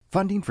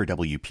Funding for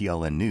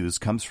WPLN News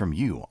comes from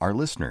you, our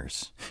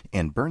listeners,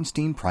 and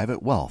Bernstein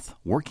Private Wealth,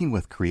 working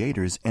with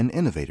creators and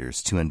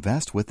innovators to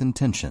invest with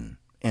intention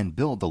and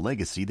build the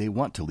legacy they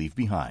want to leave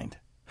behind.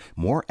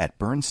 More at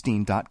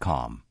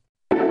Bernstein.com.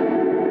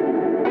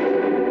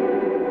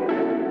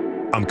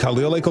 I'm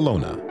Khalil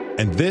Ekolona,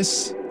 and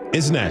this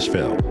is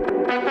Nashville.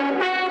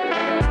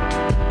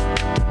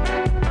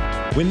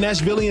 When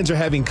Nashvillians are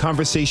having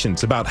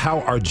conversations about how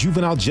our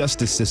juvenile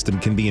justice system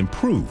can be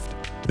improved,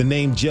 the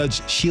name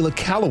Judge Sheila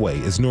Calloway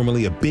is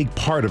normally a big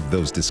part of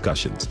those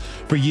discussions.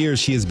 For years,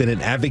 she has been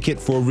an advocate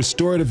for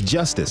restorative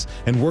justice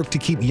and worked to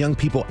keep young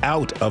people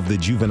out of the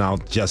juvenile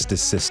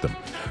justice system.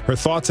 Her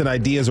thoughts and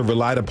ideas are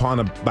relied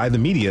upon by the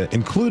media,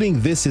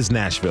 including This is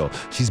Nashville.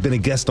 She's been a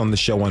guest on the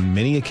show on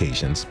many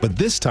occasions, but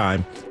this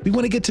time, we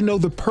want to get to know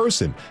the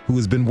person who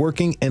has been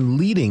working and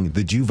leading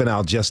the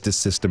juvenile justice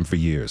system for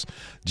years.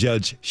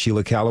 Judge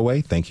Sheila Calloway,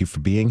 thank you for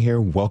being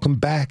here. Welcome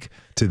back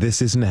to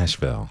This is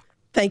Nashville.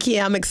 Thank you.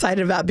 I'm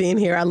excited about being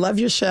here. I love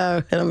your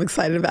show, and I'm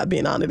excited about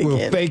being on it again.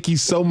 Well, thank you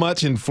so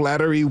much, and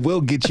flattery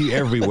will get you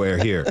everywhere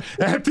here.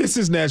 This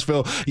is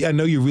Nashville. Yeah, I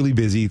know you're really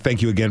busy.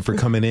 Thank you again for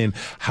coming in.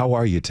 How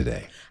are you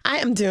today? I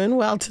am doing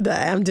well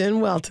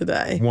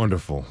today.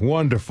 Wonderful,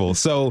 wonderful.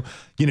 So,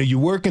 you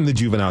work in the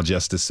juvenile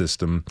justice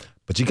system,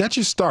 but you got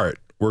your start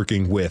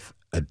working with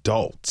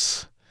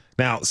adults.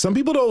 Now, some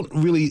people don't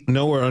really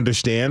know or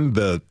understand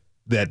that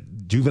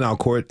juvenile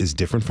court is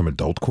different from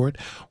adult court.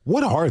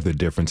 What are the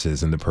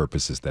differences and the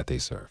purposes that they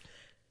serve?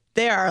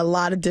 There are a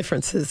lot of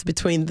differences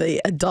between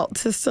the adult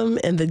system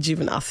and the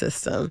juvenile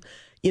system.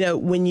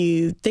 When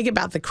you think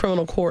about the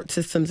criminal court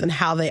systems and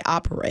how they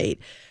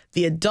operate,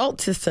 the adult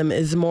system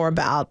is more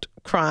about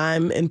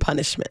crime and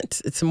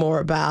punishment. It's more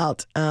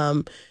about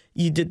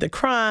you did the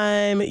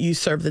crime, you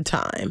serve the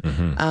time.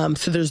 Mm-hmm.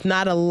 So there's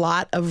not a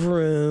lot of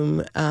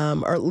room,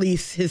 or at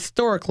least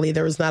historically,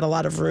 there was not a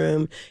lot of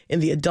room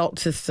in the adult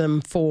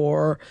system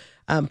for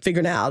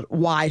figuring out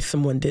why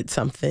someone did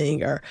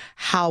something or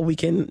how we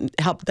can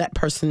help that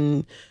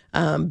person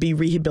be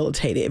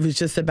rehabilitated. It was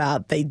just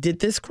about they did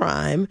this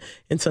crime,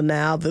 and so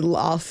now the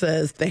law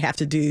says they have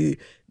to do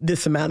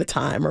this amount of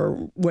time or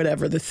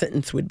whatever the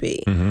sentence would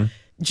be. Mm-hmm.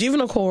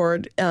 Juvenile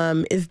court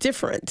is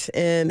different,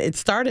 and it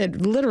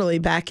started literally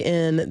back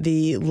in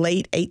the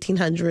late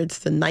 1800s,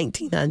 the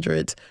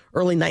 1900s,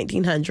 early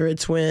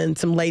 1900s, when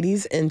some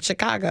ladies in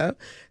Chicago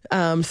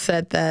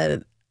said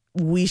that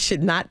we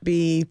should not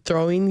be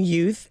throwing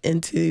youth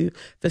into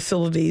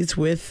facilities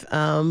with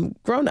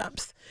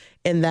grown-ups,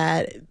 and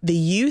that the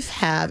youth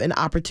have an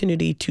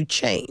opportunity to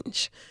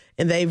change,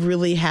 and they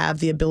really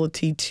have the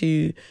ability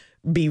to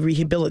be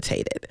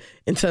rehabilitated.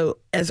 And so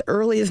as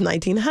early as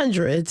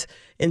 1900s,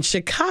 in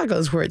Chicago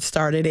is where it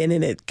started, and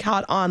then it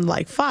caught on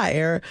like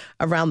fire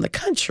around the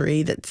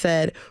country that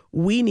said,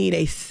 we need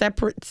a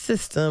separate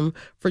system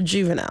for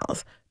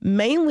juveniles,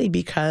 mainly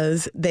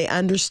because they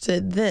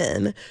understood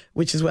then,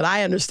 which is what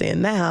I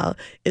understand now,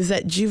 is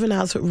that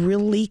juveniles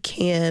really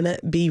can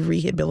be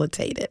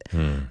rehabilitated.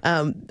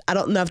 I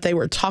don't know if they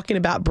were talking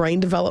about brain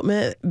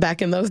development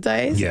back in those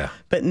days,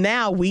 but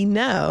now we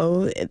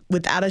know,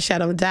 without a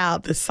shadow of a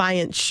doubt, the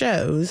science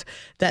shows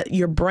that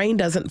your brain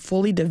doesn't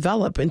fully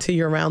develop until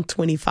you're around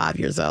 25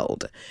 years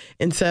old.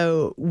 And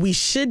so we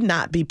should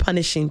not be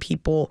punishing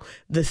people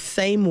the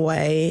same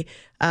way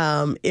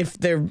if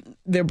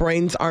their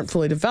brains aren't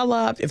fully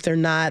developed, if they're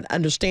not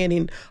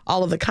understanding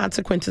all of the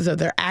consequences of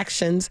their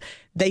actions.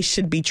 They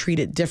should be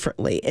treated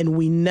differently. And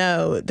we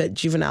know that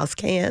juveniles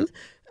can,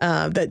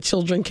 that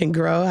children can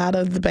grow out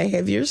of the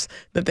behaviors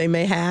that they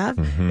may have.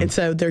 Mm-hmm. And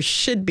so there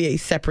should be a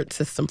separate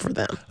system for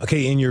them.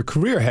 Okay, in your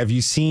career, have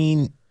you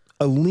seen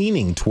a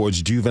leaning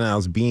towards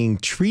juveniles being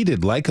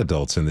treated like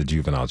adults in the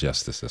juvenile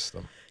justice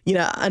system?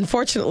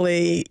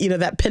 Unfortunately,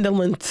 that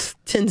pendulum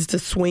tends to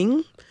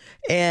swing.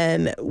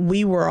 And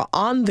we were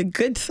on the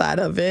good side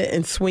of it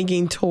and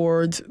swinging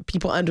towards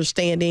people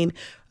understanding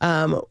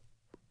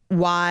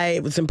why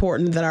it was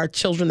important that our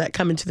children that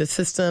come into the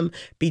system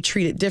be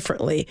treated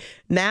differently.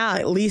 Now,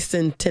 at least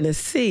in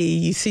Tennessee,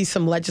 you see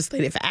some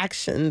legislative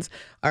actions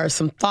or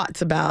some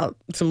thoughts about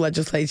some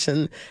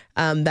legislation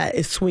that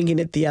is swinging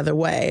it the other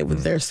way.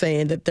 They're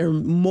saying that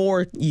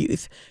more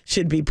youth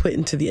should be put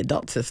into the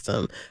adult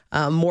system.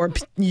 More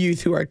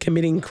youth who are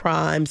committing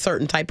crimes,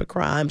 certain type of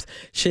crimes,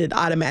 should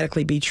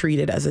automatically be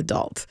treated as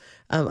adults.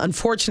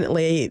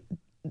 Unfortunately,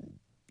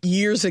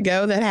 years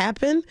ago that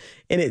happened,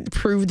 and it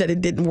proved that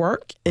it didn't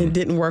work. It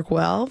didn't work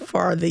well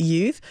for the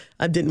youth.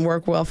 It didn't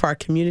work well for our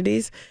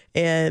communities.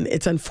 And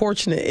it's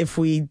unfortunate if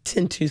we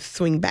tend to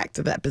swing back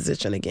to that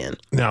position again.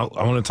 Now,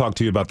 I want to talk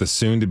to you about the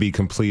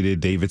soon-to-be-completed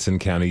Davidson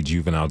County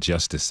Juvenile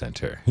Justice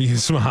Center. You're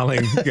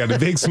smiling. You got a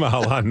big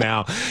smile on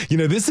now.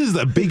 This is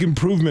a big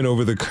improvement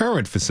over the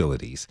current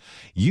facilities.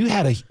 You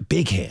had a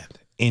big hand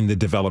in the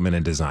development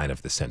and design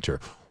of the center.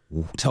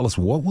 Tell us,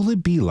 what will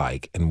it be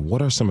like, and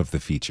what are some of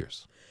the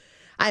features?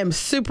 I am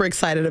super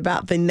excited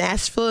about the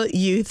Nashville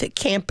Youth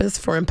Campus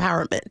for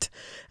Empowerment.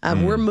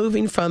 We're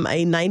moving from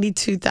a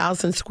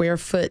 92,000 square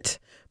foot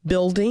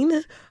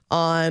building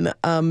on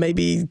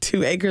maybe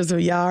 2 acres of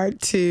yard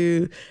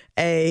to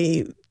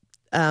a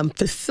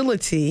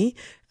facility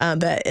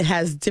that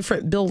has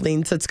different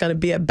buildings. It's going to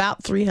be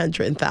about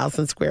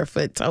 300,000 square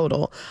foot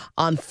total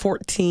on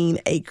 14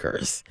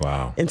 acres.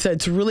 Wow. And so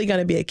it's really going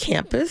to be a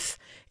campus.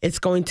 It's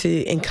going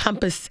to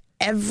encompass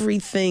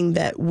everything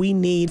that we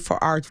need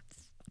for our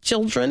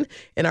children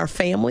and our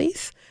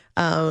families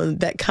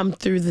that come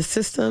through the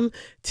system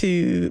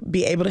to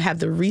be able to have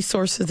the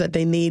resources that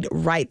they need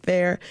right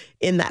there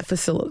in that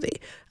facility.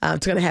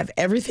 It's going to have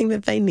everything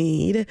that they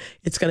need.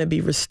 It's going to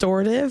be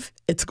restorative.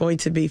 It's going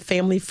to be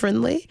family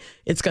friendly.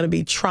 It's going to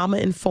be trauma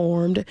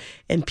informed.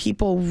 And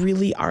people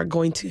really are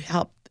going to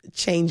help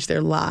change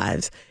their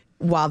lives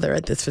while they're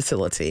at this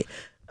facility.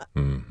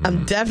 Mm-hmm.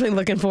 I'm definitely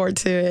looking forward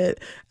to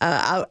it.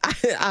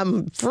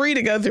 I'm free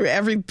to go through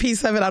every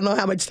piece of it. I don't know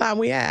how much time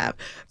we have,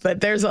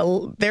 but there's a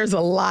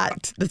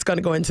lot that's going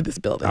to go into this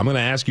building. I'm going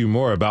to ask you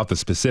more about the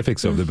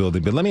specifics of the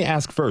building, but let me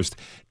ask first,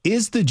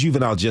 is the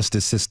juvenile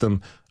justice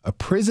system a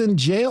prison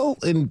jail?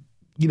 And,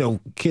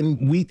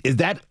 is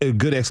that a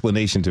good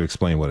explanation to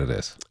explain what it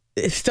is?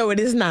 So it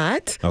is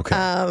not.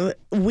 Okay.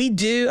 We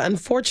do,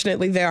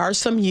 unfortunately, there are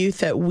some youth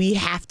that we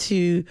have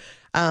to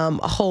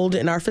hold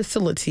in our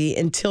facility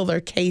until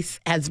their case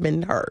has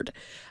been heard.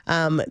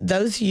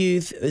 Those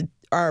youth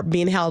are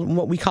being held in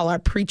what we call our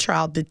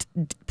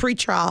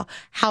pretrial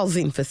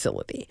housing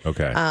facility.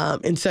 Okay.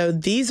 And so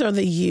these are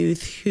the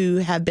youth who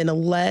have been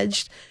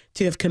alleged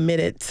to have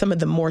committed some of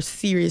the more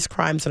serious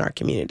crimes in our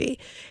community.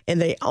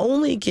 And they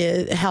only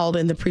get held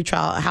in the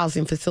pretrial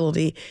housing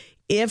facility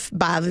if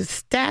by the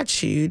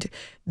statute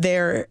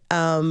their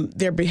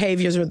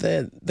behaviors or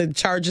the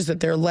charges that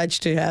they're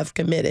alleged to have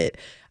committed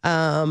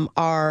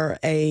are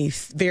a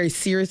very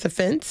serious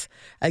offense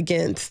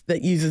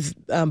that uses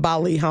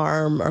bodily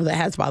harm or that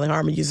has bodily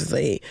harm and uses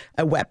a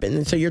weapon.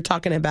 And so you're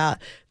talking about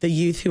the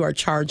youth who are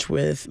charged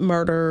with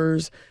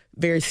murders,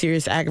 very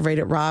serious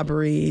aggravated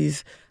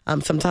robberies,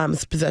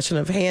 sometimes possession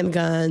of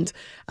handguns,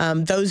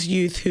 those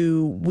youth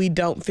who we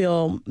don't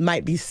feel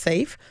might be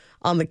safe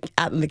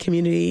out in the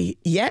community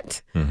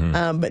yet,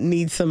 but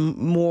need some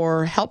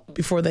more help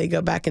before they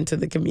go back into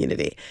the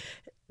community.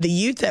 The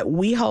youth that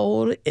we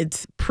hold,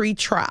 it's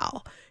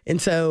pre-trial.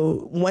 And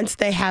so once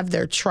they have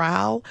their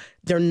trial,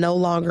 they're no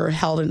longer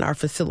held in our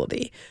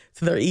facility.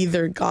 So they're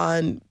either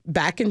gone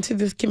back into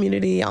this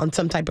community on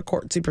some type of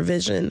court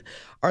supervision,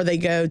 or they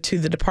go to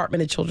the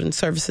Department of Children's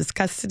Services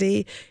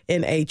custody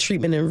in a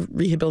treatment and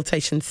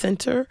rehabilitation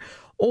center.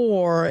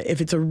 Or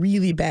if it's a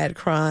really bad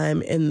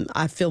crime and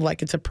I feel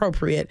like it's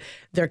appropriate,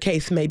 their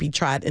case may be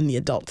tried in the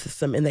adult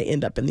system and they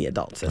end up in the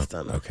adult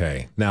system.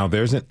 Okay. Now,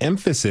 there's an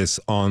emphasis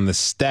on the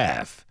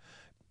staff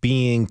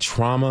being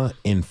trauma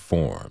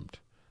informed.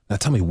 Now,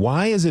 tell me,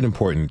 why is it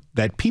important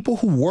that people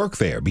who work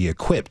there be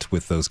equipped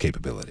with those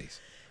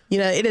capabilities?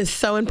 It is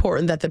so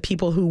important that the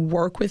people who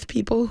work with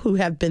people who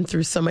have been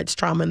through so much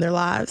trauma in their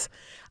lives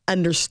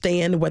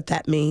understand what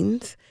that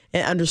means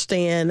and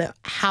understand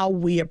how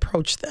we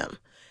approach them,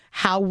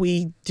 how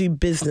we do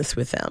business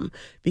with them.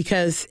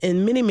 Because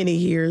in many, many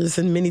years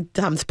and many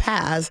times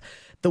past,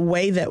 the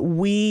way that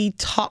we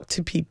talk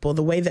to people,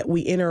 the way that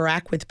we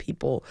interact with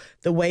people,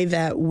 the way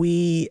that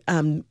we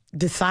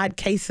decide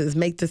cases,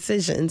 make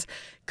decisions,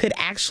 could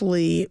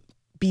actually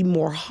be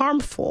more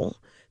harmful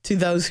to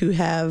those who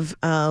have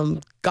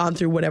gone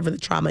through whatever the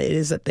trauma it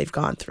is that they've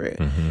gone through.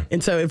 Mm-hmm.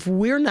 And so if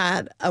we're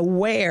not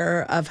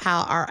aware of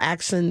how our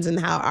actions and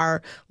how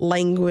our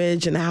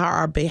language and how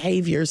our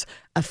behaviors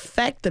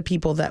affect the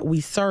people that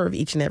we serve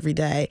each and every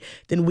day,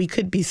 then we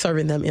could be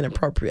serving them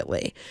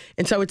inappropriately.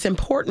 And so it's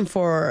important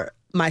for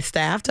my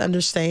staff to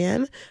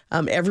understand,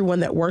 everyone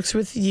that works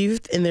with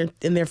youth and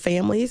their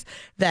families,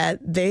 that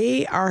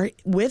they are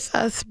with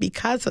us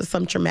because of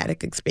some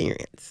traumatic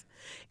experience.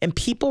 And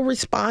people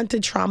respond to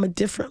trauma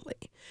differently.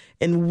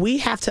 And we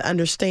have to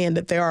understand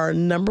that there are a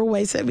number of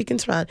ways that we can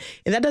respond.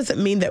 And that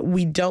doesn't mean that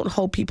we don't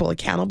hold people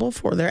accountable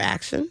for their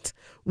actions.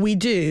 We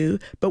do,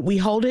 but we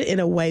hold it in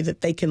a way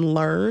that they can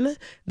learn,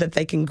 that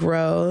they can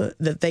grow,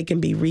 that they can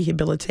be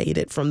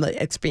rehabilitated from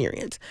the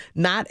experience.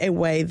 Not a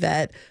way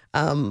that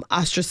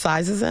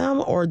ostracizes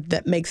them or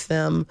that makes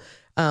them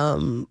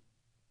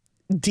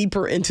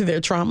deeper into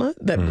their trauma,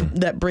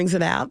 that brings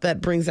it out,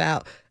 that brings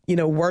out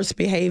worse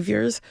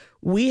behaviors.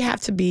 We have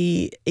to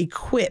be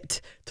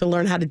equipped to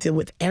learn how to deal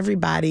with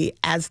everybody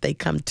as they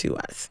come to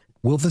us.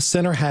 Will the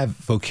center have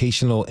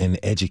vocational and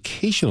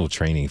educational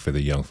training for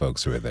the young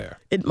folks who are there?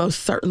 It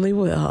most certainly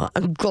will.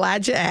 I'm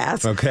glad you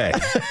asked. Okay.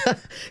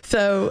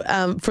 So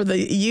for the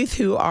youth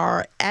who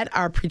are at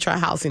our pretrial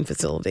housing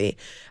facility,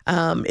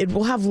 it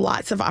will have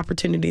lots of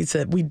opportunities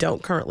that we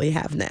don't currently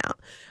have now.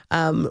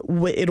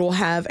 It will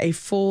have a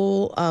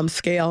full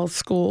scale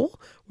school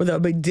where there'll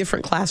be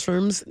different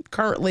classrooms.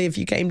 Currently, if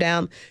you came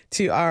down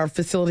to our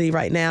facility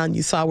right now and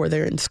you saw where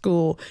they're in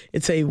school,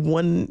 it's a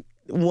one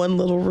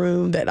little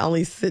room that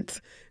only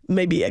sits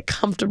maybe a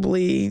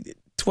comfortably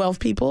 12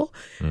 people.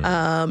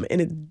 And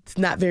it's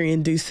not very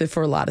conducive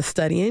for a lot of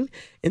studying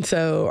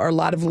or a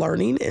lot of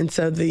learning. And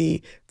so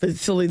the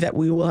facility that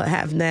we will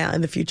have now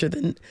in the future,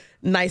 the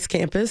NICE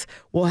campus,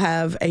 will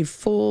have a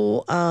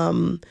full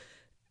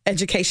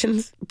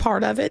education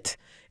part of it.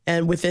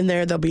 And within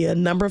there, there'll be a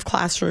number of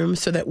classrooms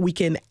so that we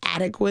can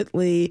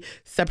adequately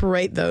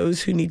separate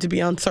those who need to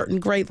be on certain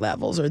grade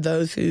levels, or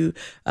those who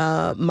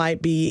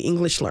might be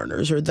English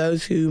learners, or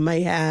those who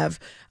may have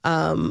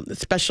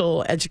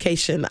special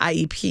education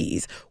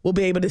IEPs. We'll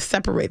be able to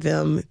separate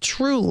them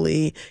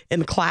truly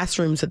in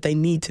classrooms that they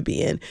need to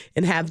be in,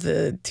 and have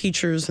the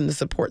teachers and the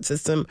support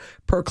system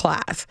per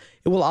class.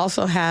 It will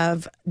also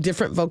have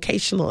different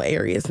vocational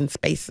areas and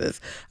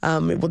spaces.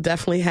 It will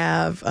definitely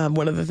have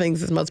one of the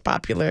things that's most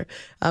popular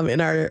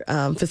in our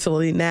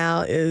facility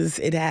now is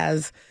it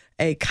has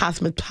a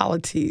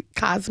cosmetology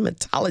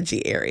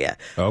area,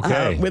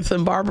 okay, with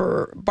some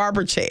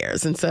barber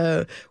chairs. And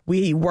so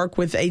we work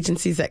with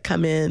agencies that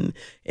come in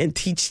and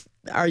teach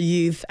our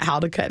youth how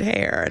to cut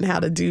hair and how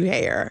to do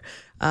hair.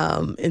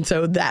 And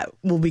so that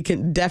will be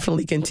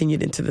definitely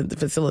continued into the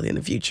facility in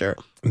the future.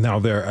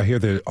 Now, I hear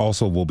there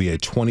also will be a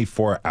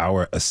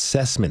 24-hour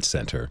assessment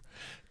center.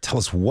 Tell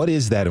us, what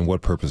is that and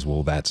what purpose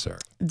will that serve?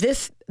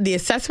 The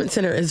assessment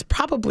center is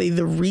probably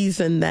the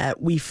reason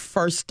that we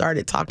first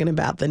started talking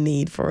about the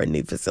need for a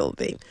new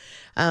facility.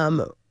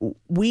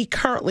 We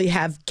currently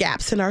have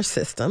gaps in our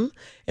system,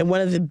 and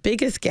one of the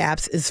biggest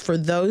gaps is for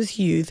those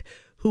youth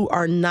who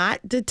are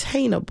not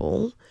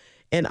detainable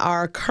in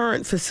our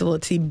current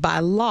facility by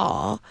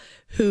law,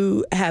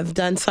 who have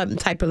done some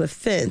type of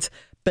offense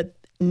but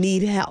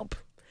need help.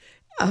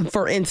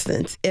 For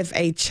instance, if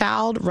a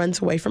child runs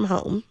away from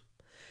home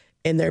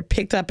and they're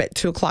picked up at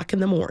 2 o'clock in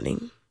the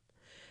morning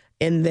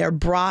and they're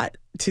brought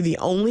to the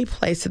only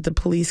place that the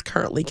police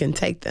currently can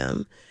take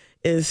them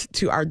is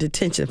to our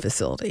detention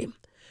facility.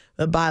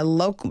 But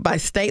by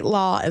state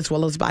law as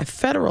well as by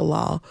federal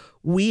law,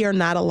 we are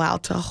not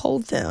allowed to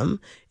hold them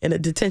in a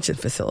detention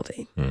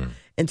facility.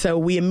 And so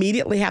we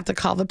immediately have to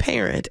call the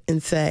parent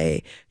and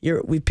say,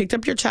 we picked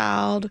up your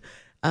child,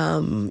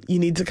 you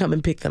need to come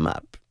and pick them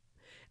up.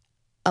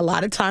 A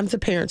lot of times the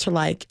parents are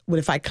like, well,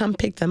 if I come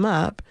pick them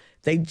up,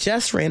 they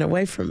just ran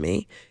away from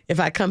me. If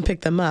I come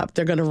pick them up,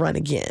 they're going to run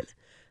again.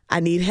 I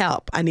need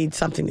help. I need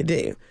something to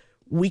do.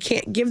 We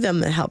can't give them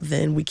the help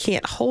then. We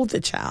can't hold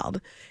the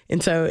child.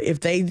 And so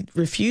if they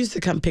refuse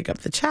to come pick up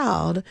the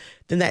child,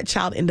 then that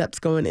child ends up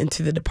going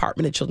into the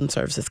Department of Children's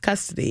Services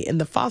custody in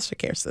the foster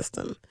care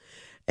system.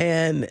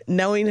 And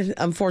knowing,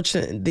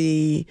 unfortunately,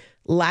 the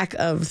lack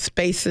of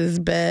spaces,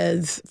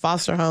 beds,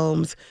 foster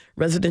homes,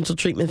 residential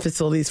treatment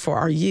facilities for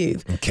our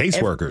youth. And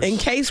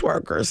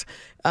caseworkers.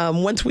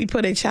 Once we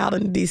put a child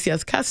in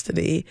DCS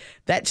custody,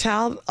 that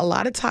child a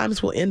lot of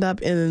times will end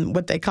up in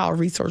what they call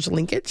resource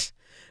linkage,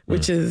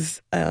 which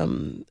is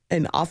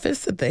an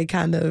office that they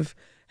kind of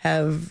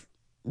have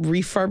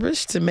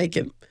refurbished to make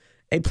it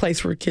a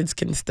place where kids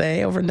can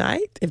stay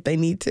overnight if they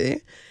need to.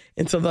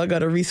 And so they'll go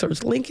to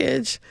resource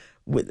linkage,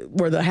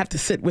 where they'll have to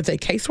sit with a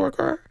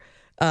caseworker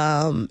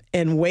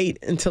and wait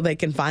until they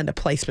can find a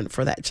placement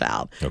for that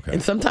child. Okay.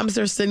 And sometimes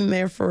they're sitting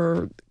there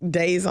for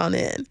days on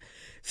end.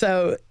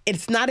 So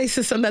it's not a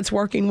system that's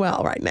working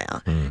well right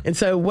now. And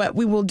so what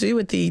we will do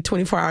at the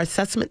 24-hour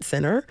assessment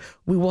center,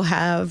 we will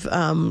have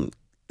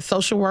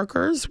social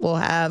workers, we'll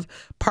have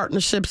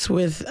partnerships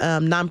with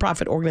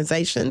nonprofit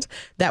organizations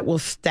that will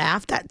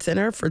staff that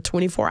center for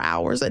 24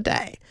 hours a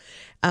day.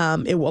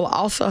 It will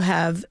also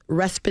have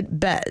respite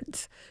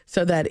beds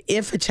so that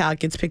if a child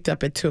gets picked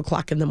up at 2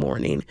 o'clock in the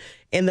morning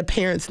and the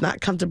parent's not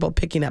comfortable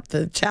picking up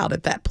the child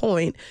at that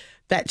point,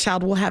 that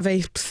child will have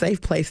a safe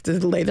place to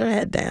lay their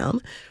head down.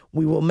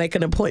 We will make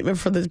an appointment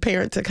for the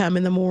parent to come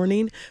in the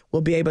morning.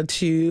 We'll be able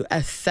to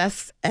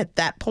assess at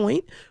that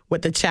point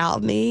what the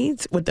child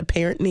needs, what the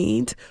parent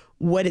needs,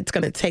 what it's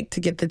going to take to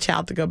get the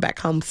child to go back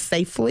home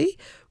safely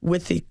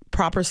with the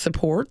proper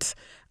supports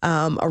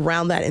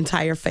around that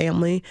entire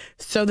family,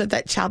 so that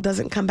that child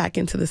doesn't come back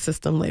into the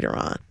system later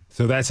on.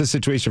 So that's a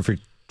situation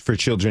for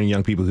children and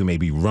young people who may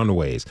be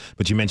runaways.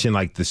 But you mentioned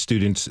like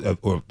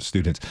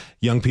the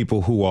young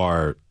people who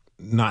are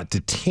not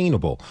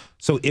detainable.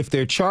 So if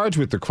they're charged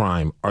with the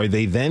crime, are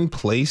they then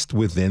placed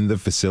within the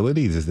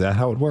facilities? Is that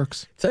how it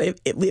works? So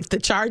if the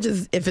charge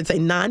is, if it's a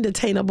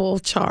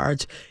non-detainable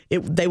charge,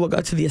 they will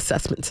go to the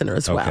assessment center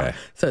as well. Okay.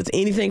 So it's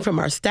anything from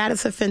our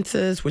status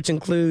offenses, which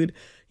include,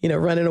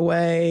 running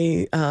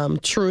away,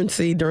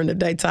 truancy during the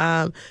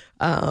daytime,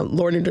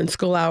 loitering during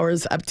school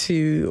hours, up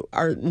to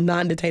our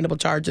non-detainable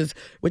charges,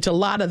 which a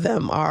lot of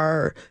them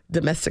are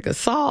domestic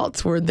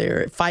assaults where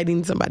they're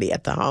fighting somebody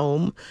at the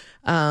home.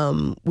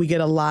 We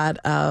get a lot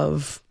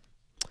of,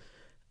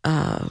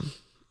 I'm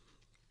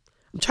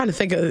trying to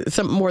think of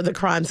some more of the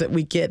crimes that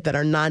we get that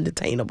are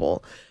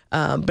non-detainable.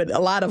 But a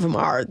lot of them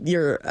are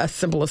your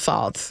simple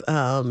assaults,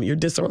 your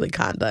disorderly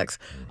conducts.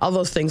 All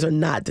those things are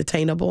not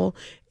detainable.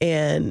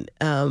 And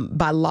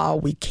by law,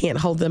 we can't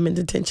hold them in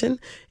detention.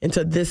 And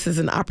so this is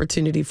an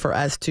opportunity for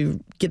us to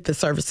get the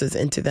services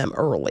into them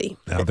early.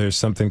 Now, there's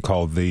something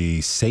called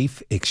the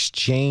Safe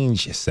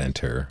Exchange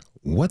Center.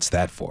 What's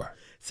that for?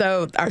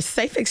 So our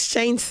Safe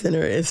Exchange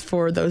Center is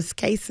for those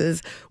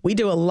cases. We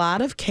do a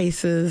lot of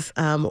cases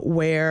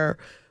where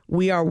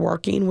we are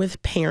working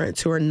with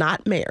parents who are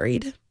not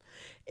married,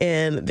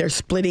 and they're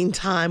splitting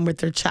time with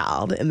their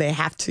child, and they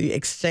have to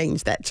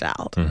exchange that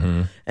child.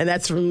 And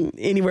that's from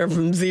anywhere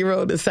from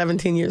 0 to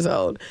 17 years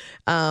old.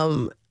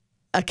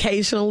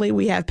 Occasionally,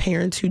 we have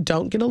parents who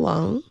don't get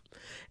along,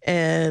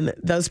 and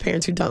those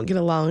parents who don't get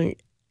along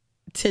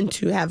tend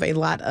to have a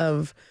lot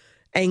of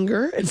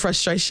anger and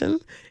frustration,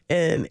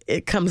 and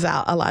it comes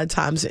out a lot of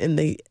times in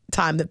the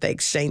time that they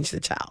exchange the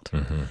child.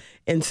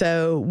 And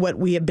so what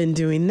we have been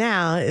doing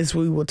now is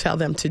we will tell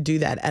them to do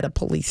that at a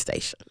police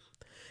station.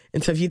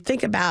 And so if you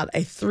think about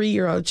a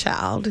 3-year-old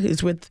child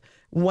who's with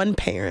one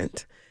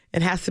parent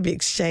and has to be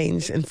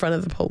exchanged in front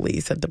of the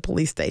police at the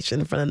police station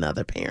in front of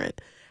another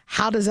parent,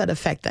 how does that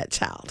affect that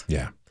child?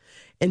 Yeah.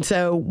 And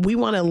so we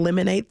want to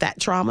eliminate that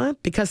trauma,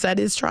 because that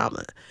is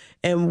trauma.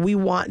 And we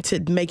want to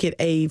make it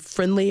a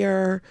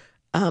friendlier,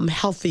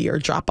 healthier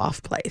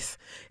drop-off place.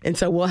 And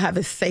so we'll have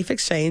a safe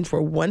exchange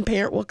where one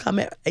parent will come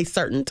at a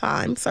certain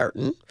time,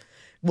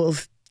 we'll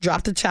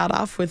drop the child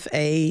off with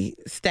a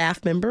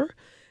staff member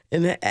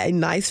in a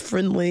nice,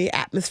 friendly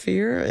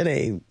atmosphere in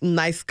a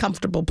nice,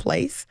 comfortable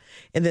place.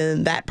 And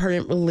then that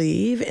parent will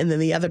leave, and then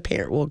the other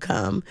parent will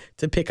come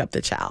to pick up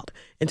the child.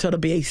 And so it'll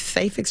be a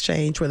safe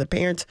exchange where the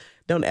parents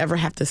don't ever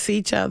have to see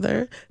each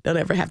other, don't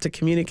ever have to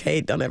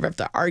communicate, don't ever have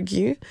to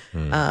argue.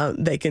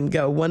 They can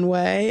go one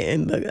way,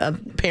 and the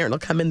parent will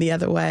come in the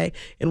other way,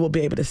 and we'll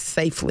be able to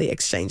safely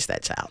exchange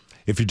that child.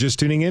 If you're just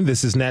tuning in,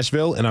 this is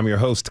Nashville, and I'm your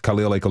host,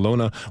 Khalil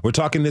Ekalona. We're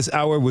talking this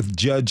hour with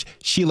Judge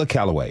Sheila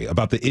Calloway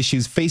about the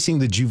issues facing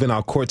the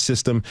juvenile court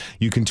system.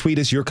 You can tweet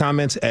us your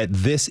comments at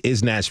This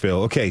Is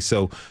Nashville. Okay,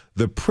 so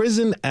the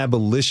prison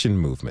abolition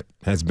movement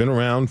has been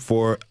around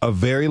for a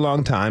very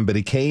long time, but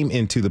it came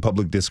into the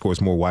public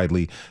discourse more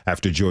widely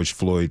after the George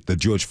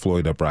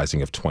Floyd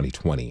uprising of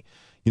 2020.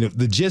 You know,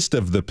 the gist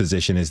of the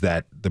position is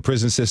that the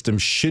prison system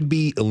should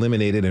be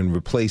eliminated and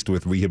replaced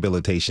with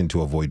rehabilitation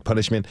to avoid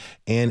punishment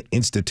and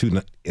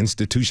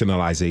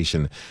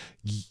institutionalization.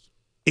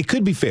 It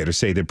could be fair to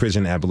say that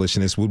prison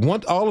abolitionists would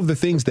want all of the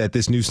things that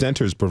this new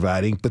center is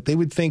providing, but they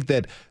would think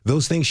that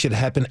those things should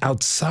happen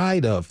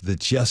outside of the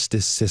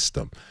justice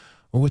system.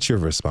 Well, what's your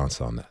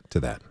response on that, to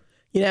that?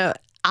 You know,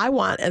 I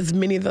want as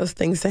many of those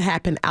things to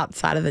happen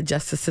outside of the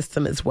justice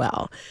system as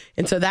well.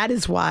 And so that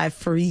is why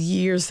for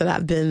years that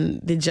I've been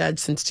the judge,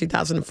 since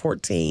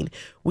 2014,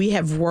 we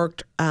have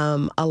worked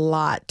a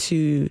lot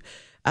to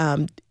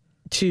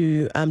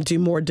do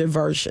more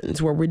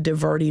diversions, where we're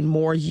diverting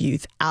more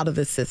youth out of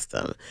the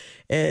system.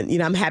 And, you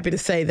know, I'm happy to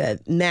say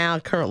that now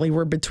currently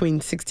we're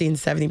between 60 and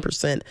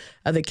 70%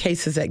 of the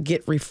cases that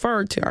get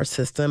referred to our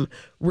system,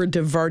 we're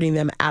diverting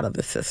them out of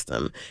the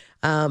system.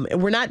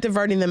 And we're not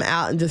diverting them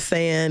out and just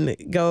saying,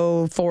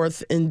 go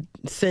forth and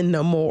sin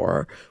no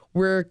more.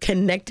 We're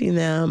connecting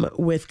them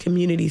with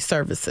community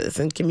services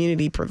and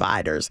community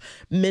providers,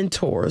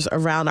 mentors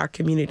around our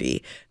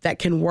community that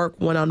can work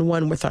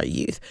one-on-one with our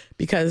youth,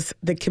 because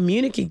the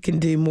community can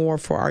do more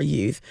for our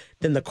youth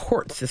than the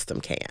court system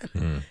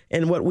can.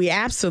 And what we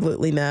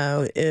absolutely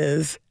know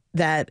is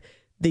that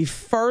the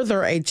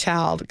further a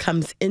child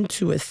comes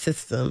into a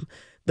system,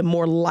 the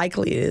more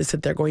likely it is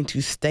that they're going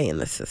to stay in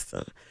the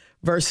system.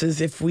 Versus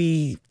if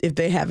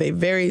they have a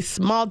very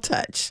small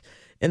touch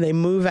and they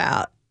move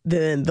out,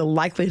 then the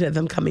likelihood of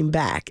them coming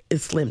back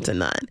is slim to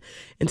none.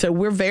 And so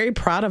we're very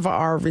proud of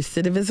our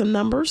recidivism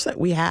numbers that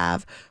we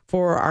have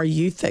for our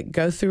youth that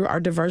go through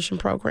our diversion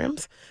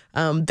programs.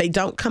 They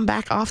don't come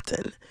back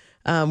often.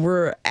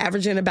 We're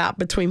averaging about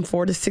between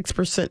 4 to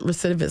 6%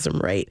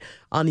 recidivism rate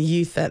on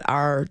youth that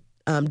are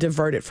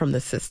diverted from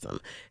the system.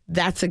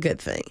 That's a good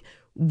thing.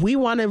 We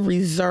want to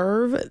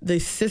reserve the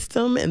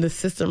system and the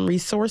system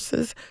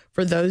resources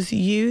for those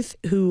youth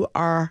who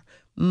are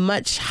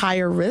much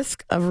higher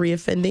risk of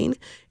reoffending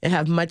and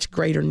have much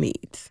greater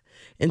needs.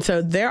 And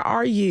so there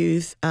are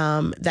youth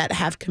that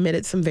have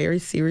committed some very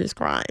serious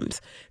crimes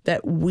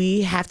that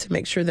we have to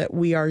make sure that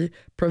we are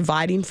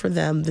providing for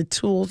them the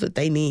tools that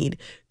they need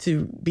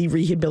to be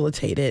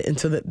rehabilitated, and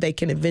so that they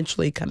can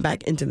eventually come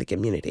back into the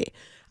community.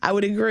 I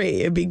would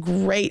agree. It'd be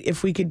great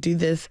if we could do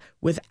this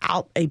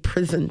without a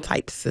prison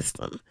type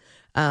system.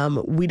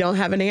 We don't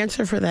have an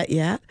answer for that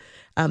yet.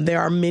 There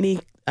are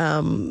many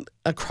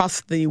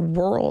across the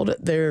world.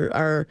 There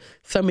are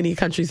so many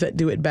countries that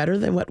do it better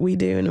than what we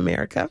do in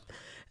America.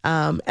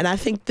 And I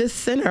think this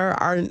center,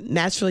 our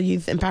National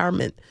Youth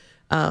Empowerment,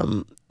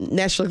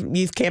 National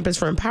Youth Campus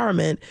for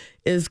Empowerment,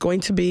 is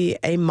going to be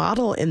a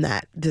model in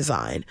that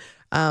design.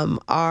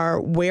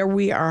 Where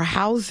we are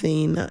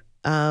housing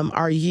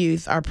our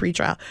youth, our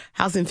pretrial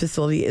housing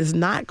facility, is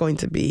not going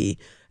to be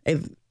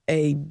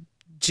a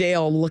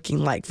jail-looking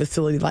like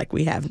facility like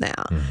we have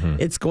now.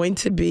 It's going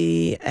to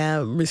be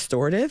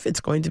restorative. It's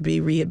going to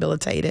be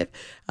rehabilitative.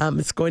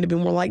 It's going to be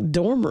more like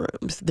dorm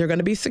rooms. They're going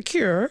to be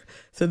secure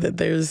so that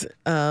there's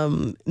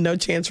no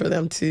chance for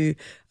them to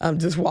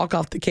just walk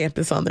off the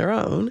campus on their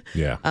own.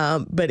 Yeah.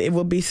 But it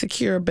will be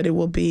secure, but it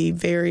will be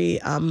very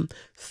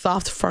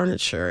soft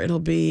furniture. It'll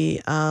be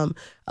a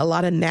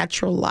lot of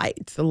natural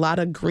lights, a lot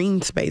of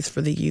green space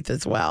for the youth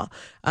as well.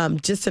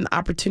 Just an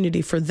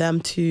opportunity for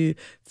them to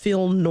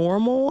feel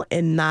normal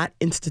and not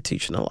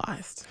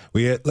institutionalized.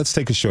 Let's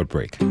take a short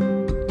break.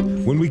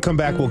 When we come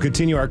back, we'll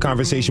continue our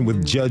conversation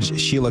with Judge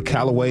Sheila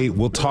Calloway.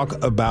 We'll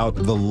talk about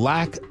the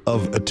lack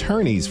of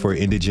attorneys for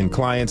indigent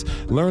clients,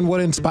 learn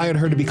what inspired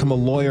her to become a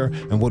lawyer,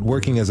 and what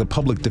working as a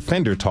public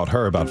defender taught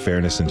her about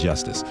fairness and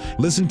justice.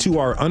 Listen to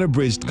our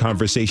unabridged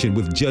conversation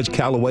with Judge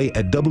Calloway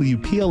at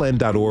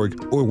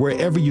WPLN.org or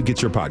wherever you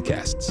get your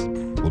podcasts.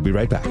 We'll be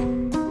right back.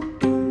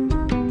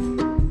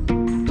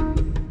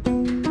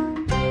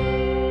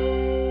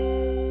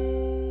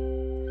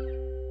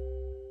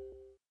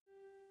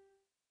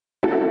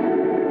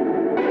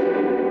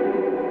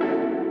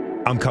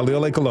 I'm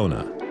Khalil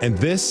Ekalona, and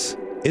this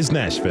is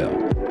Nashville.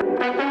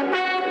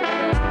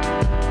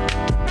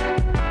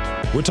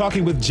 We're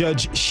talking with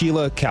Judge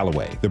Sheila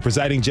Calloway, the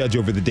presiding judge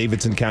over the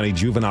Davidson County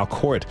Juvenile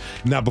Court.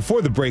 Now,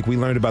 before the break, we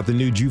learned about the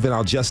new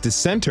Juvenile Justice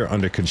Center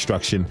under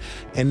construction.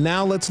 And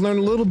now let's learn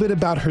a little bit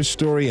about her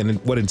story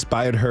and what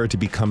inspired her to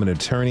become an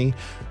attorney.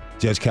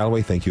 Judge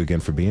Calloway, thank you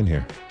again for being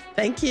here.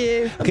 Thank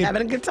you. I'm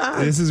having a good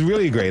time. This is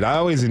really great. I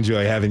always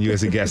enjoy having you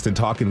as a guest and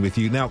talking with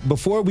you. Now,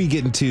 before we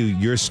get into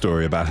your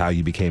story about how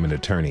you became an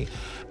attorney,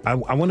 I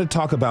want to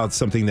talk about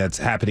something that's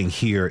happening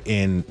here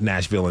in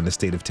Nashville in the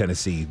state of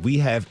Tennessee. We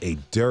have a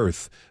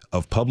dearth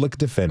of public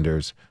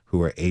defenders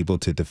who are able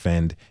to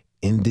defend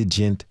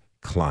indigent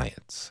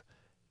clients.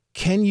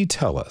 Can you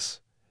tell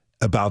us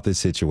about this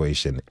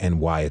situation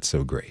and why it's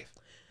so grave?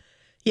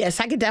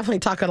 Yes, I could definitely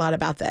talk a lot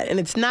about that. And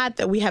it's not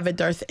that we have a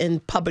dearth in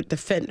public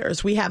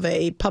defenders. We have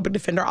a public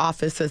defender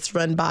office that's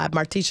run by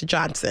Martisha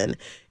Johnson,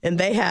 and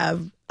they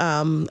have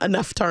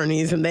enough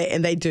attorneys, and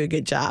they do a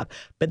good job.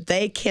 But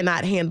they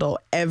cannot handle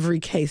every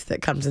case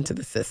that comes into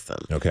the system.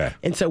 Okay.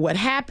 And so what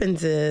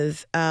happens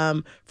is,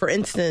 for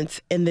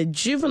instance, in the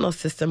juvenile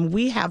system,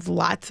 we have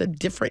lots of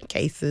different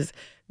cases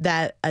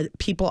that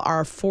people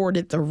are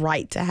afforded the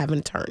right to have an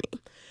attorney.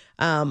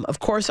 Of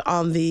course,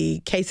 on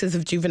the cases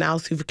of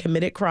juveniles who've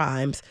committed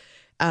crimes,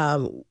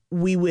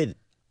 we would,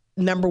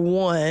 number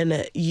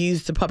one,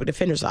 use the public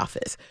defender's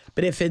office.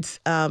 But if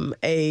it's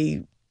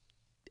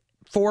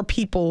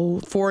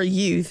four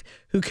youth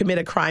who commit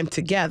a crime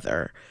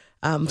together,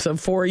 so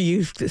 4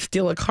 youth to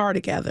steal a car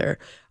together,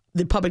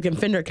 the public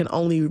defender can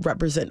only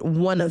represent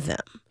one of them.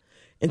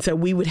 And so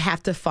we would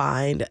have to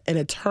find an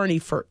attorney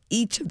for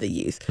each of the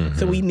youth. Mm-hmm.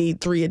 So we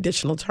need 3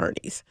 additional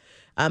attorneys.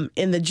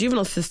 In the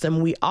juvenile system,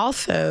 we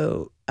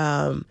also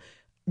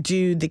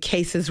do the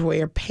cases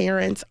where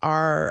parents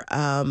are,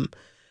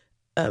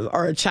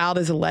 or a child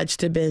is alleged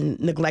to have been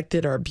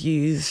neglected or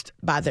abused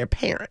by their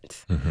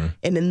parents. Mm-hmm.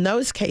 And in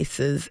those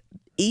cases,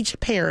 each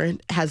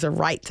parent has a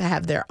right to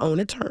have their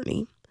own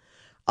attorney,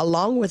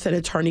 along with an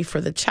attorney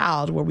for the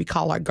child, where we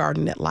call our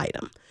guardian ad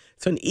litem.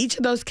 So in each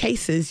of those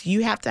cases,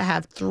 you have to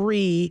have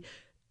 3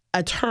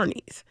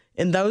 attorneys.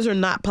 And those are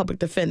not public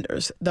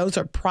defenders. Those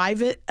are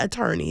private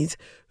attorneys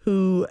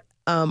who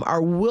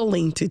are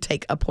willing to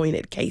take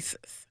appointed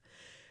cases.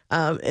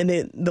 And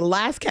then the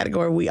last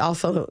category we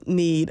also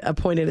need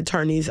appointed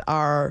attorneys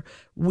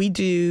we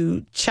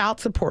do child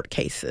support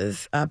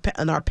cases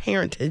in our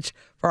parentage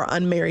for our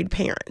unmarried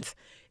parents.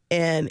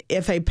 And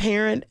if a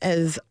parent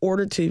is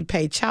ordered to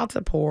pay child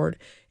support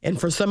and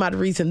for some odd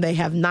reason they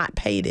have not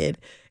paid it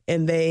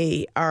and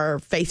they are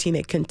facing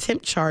a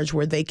contempt charge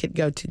where they could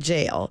go to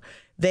jail,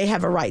 they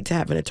have a right to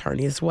have an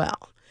attorney as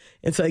well.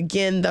 And so,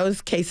 again, those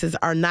cases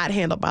are not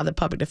handled by the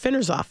public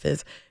defender's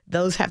office.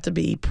 Those have to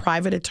be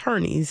private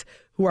attorneys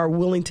who are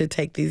willing to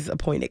take these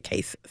appointed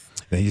cases.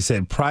 Now, you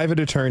said private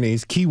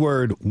attorneys,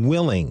 keyword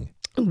willing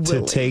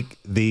to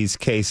take these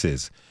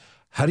cases.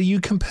 How do you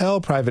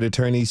compel private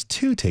attorneys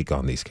to take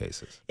on these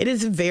cases? It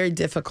is very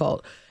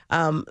difficult.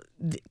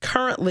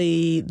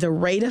 Currently, the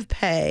rate of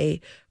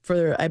pay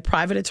for a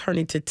private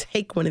attorney to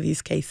take one of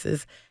these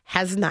cases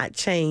has not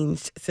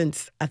changed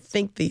since I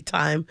think the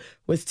time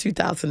was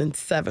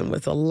 2007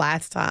 was the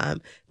last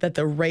time that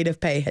the rate of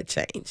pay had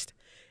changed.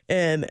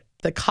 And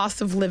the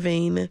cost of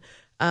living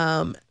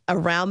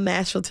around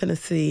Nashville,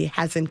 Tennessee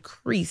has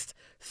increased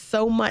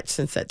so much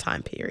since that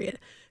time period.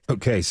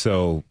 Okay,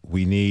 so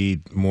we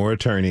need more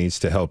attorneys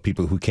to help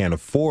people who can't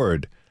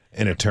afford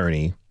an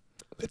attorney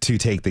to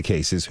take the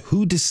cases.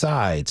 Who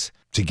decides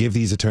to give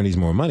these attorneys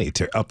more money,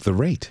 to up the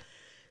rate?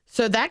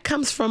 So that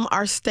comes from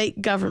our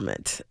state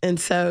government. And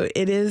so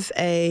it is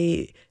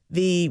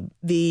the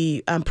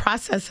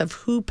process of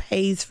who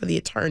pays for the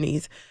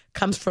attorneys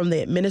comes from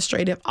the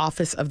administrative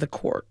office of the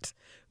court,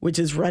 which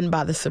is run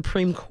by the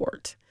Supreme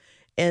Court.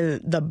 And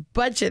the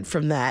budget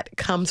from that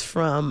comes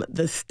from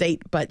the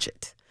state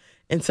budget.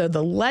 And so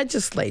the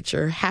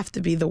legislature have to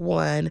be the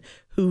one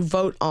who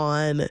vote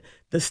on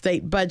the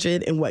state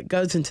budget and what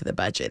goes into the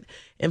budget.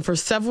 And for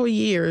several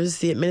years,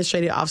 the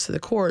administrative office of the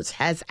courts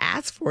has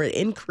asked for an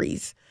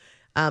increase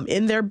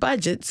in their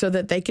budget so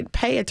that they could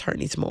pay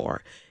attorneys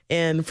more.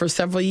 And for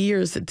several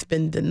years, it's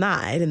been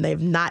denied, and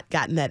they've not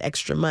gotten that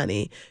extra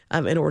money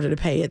in order to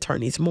pay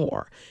attorneys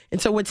more.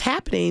 And so what's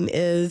happening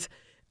is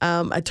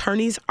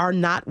attorneys are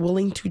not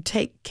willing to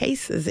take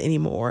cases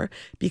anymore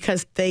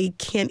because they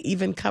can't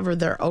even cover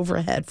their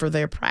overhead for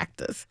their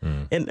practice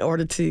in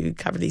order to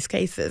cover these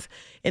cases.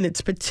 And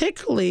it's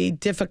particularly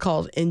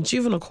difficult in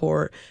juvenile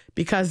court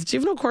because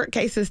juvenile court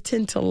cases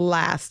tend to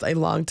last a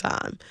long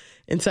time.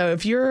 And so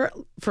if you're,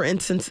 for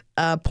instance,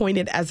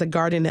 appointed as a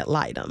guardian ad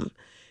litem,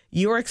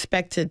 you're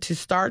expected to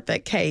start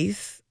that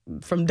case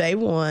from day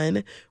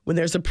one. When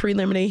there's a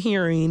preliminary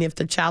hearing, if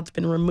the child's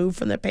been removed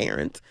from their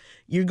parents,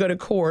 you go to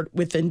court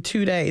within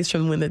 2 days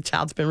from when the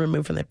child's been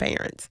removed from their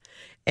parents.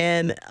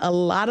 And a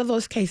lot of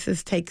those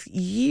cases take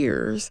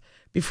years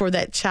before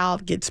that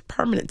child gets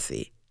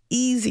permanency,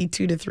 easy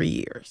 2 to 3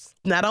 years.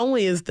 Not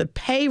only is the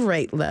pay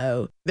rate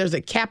low, there's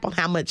a cap on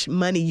how much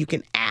money you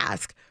can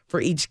ask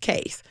for each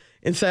case.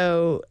 And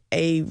so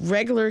a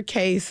regular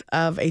case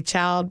of a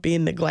child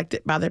being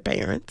neglected by their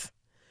parents,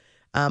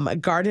 a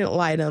guardian ad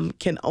litem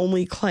can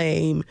only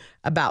claim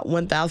about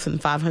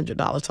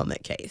 $1,500 on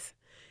that case.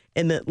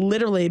 And that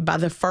literally by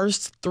the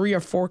first 3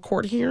 or 4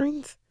 court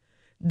hearings,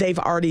 they've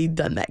already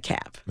done that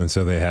cap. And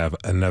so they have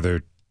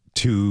another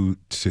 2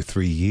 to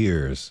 3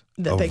 years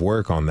of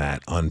work on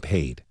that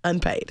unpaid.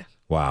 Unpaid.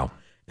 Wow.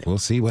 We'll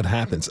see what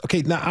happens.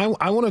 Okay, now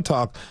I want to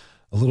talk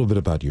a little bit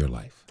about your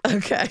life.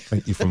 Okay.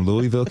 You're from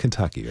Louisville,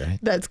 Kentucky, right?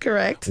 That's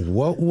correct.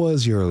 What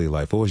was your early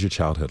life? What was your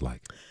childhood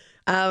like?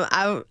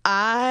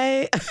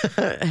 I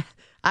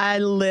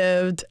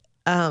lived,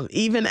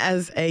 even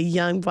as a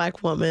young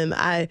Black woman,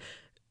 I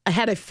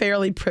had a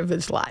fairly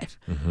privileged life.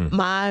 Mm-hmm.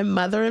 My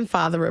mother and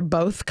father were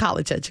both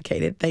college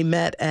educated. They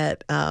met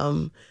at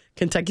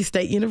Kentucky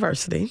State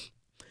University.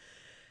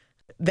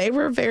 They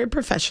were very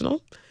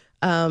professional.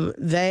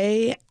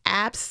 They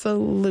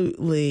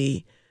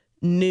absolutely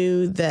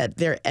knew that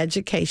their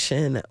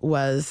education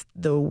was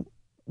the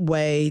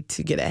way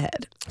to get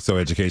ahead. So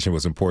education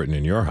was important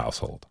in your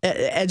household?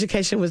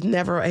 Education was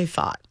never a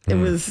thought. It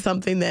was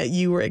something that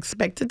you were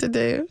expected to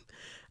do.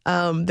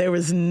 There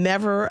was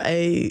never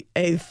a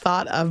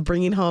thought of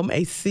bringing home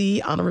a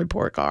C on a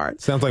report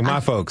card. Sounds like my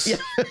folks. Yeah.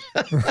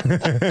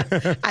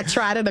 I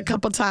tried it a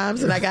couple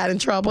times and I got in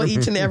trouble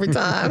each and every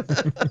time.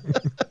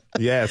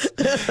 Yes.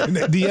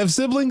 Do you have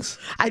siblings?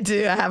 I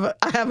do. I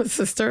have a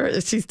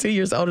sister. She's 2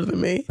 years older than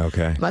me.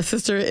 Okay. My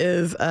sister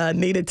is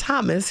Nita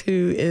Thomas,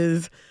 who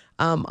is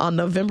on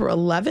November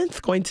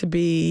 11th going to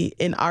be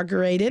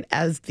inaugurated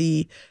as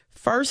the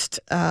first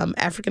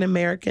African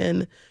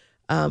American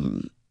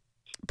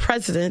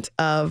president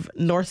of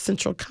North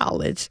Central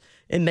College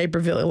in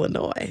Naperville,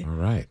 Illinois. All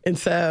right. And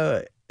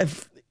so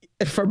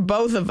for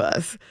both of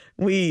us,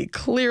 we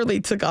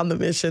clearly took on the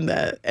mission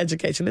that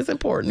education is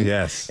important.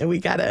 Yes. And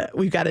we've got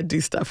to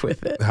do stuff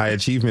with it. High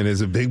achievement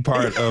is a big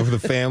part of the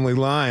family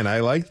line. I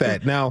like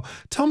that. Now,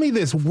 tell me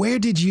this, where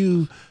did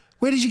you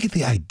get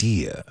the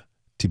idea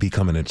to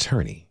become an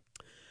attorney?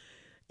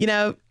 You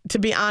know, to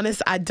be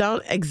honest, I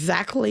don't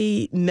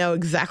exactly know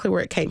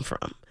where it came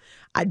from.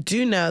 I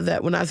do know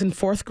that when I was in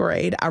 4th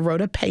grade, I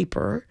wrote a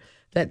paper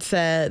that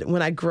said,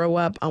 when I grow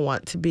up, I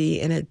want to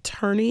be an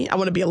attorney. I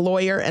want to be a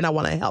lawyer and I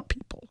want to help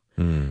people.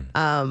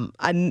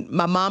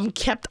 My mom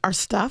kept our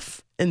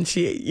stuff and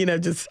she,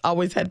 just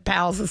always had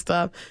pals and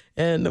stuff.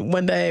 And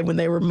one day when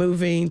they were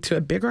moving to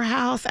a bigger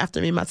house after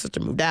me and my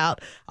sister moved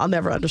out, I'll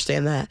never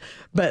understand that.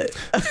 But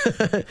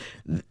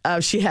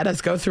she had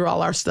us go through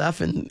all our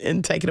stuff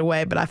and take it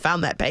away. But I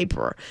found that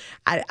paper.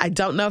 I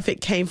don't know if it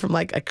came from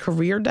like a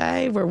career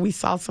day where we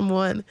saw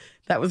someone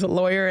that was a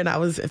lawyer and I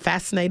was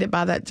fascinated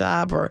by that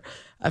job, or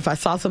if I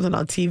saw something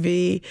on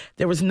TV.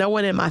 There was no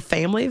one in my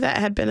family that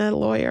had been a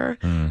lawyer.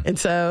 And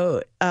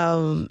so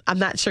I'm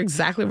not sure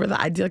exactly where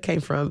the idea came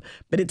from,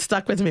 but it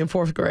stuck with me in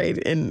 4th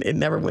grade and it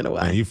never went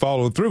away. And you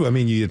followed through. I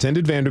mean, you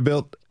attended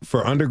Vanderbilt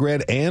for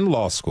undergrad and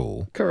law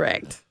school.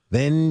 Correct.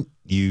 Then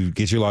you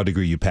get your law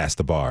degree, you pass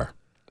the bar.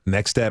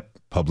 Next step,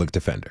 public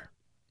defender.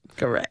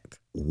 Correct.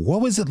 What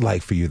was it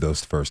like for you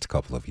those first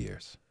couple of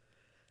years?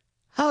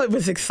 Oh, it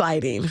was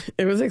exciting.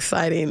 It was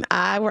exciting.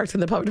 I worked in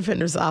the public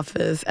defender's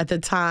office at the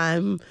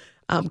time.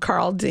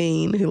 Carl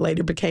Dean, who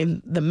later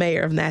became the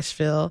mayor of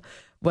Nashville,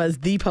 was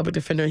the public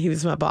defender. He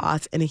was my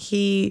boss, and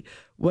he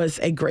was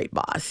a great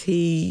boss.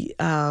 He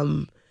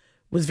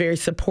was very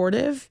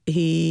supportive.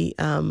 He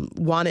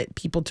wanted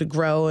people to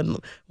grow and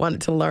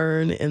wanted to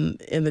learn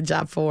in the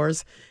job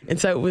force.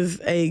 And so it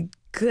was a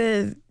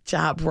good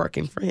job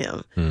working for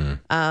him.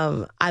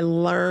 I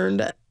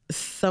learned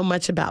so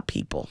much about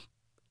people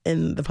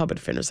in the public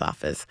defender's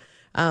office.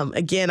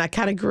 Again, I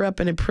kind of grew up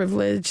in a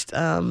privileged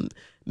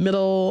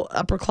middle,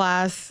 upper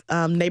class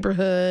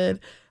neighborhood.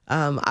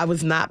 I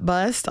was not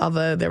bused,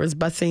 although there was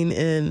busing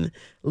in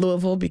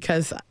Louisville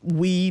because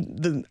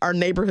our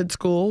neighborhood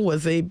school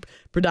was a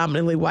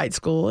predominantly white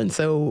school. And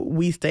so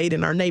we stayed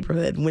in our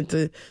neighborhood and went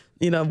to,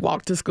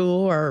 walk to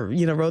school or,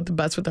 rode the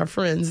bus with our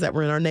friends that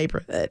were in our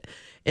neighborhood.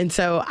 And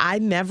so I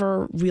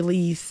never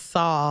really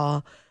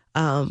saw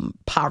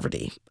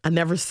poverty. I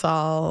never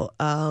saw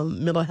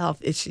mental health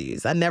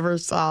issues. I never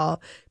saw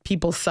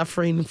people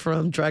suffering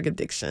from drug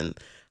addiction.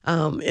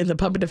 In the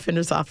public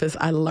defender's office,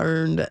 I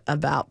learned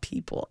about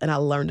people and I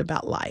learned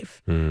about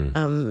life.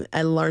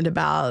 I learned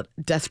about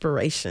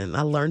desperation.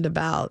 I learned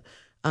about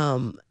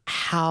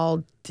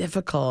how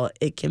difficult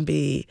it can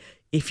be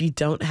if you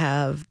don't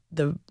have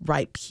the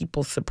right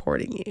people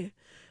supporting you,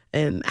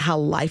 and how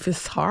life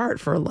is hard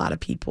for a lot of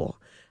people.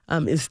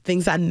 It's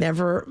things I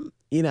never,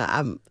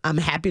 I'm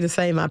happy to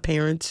say my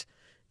parents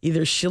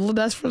either shielded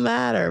us from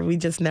that or we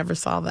just never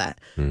saw that.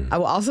 I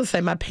will also say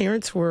my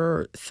parents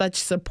were such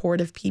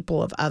supportive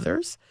people of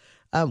others.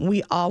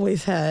 We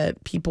always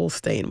had people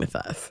staying with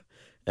us.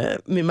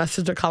 Me and my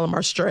sister call them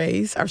our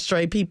strays, our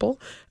stray people.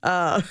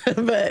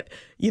 But,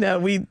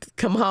 we'd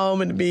come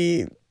home and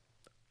be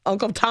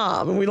Uncle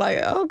Tom, and we like,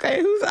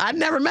 okay, I'd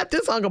never met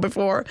this uncle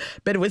before,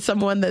 but it was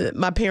someone that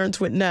my parents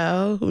would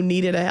know who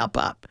needed a help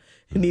up,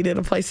 who needed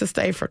a place to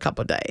stay for a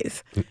couple of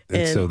days.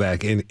 And so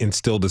that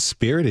instilled a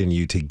spirit in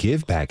you to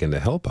give back and to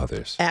help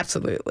others.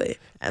 Absolutely.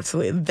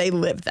 Absolutely. They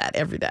live that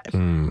every day.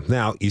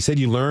 Now, you said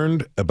you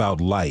learned about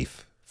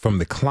life from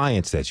the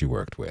clients that you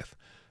worked with,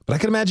 but I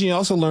can imagine you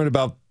also learned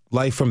about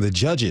life from the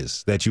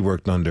judges that you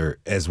worked under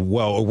as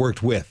well, or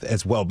worked with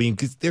as well,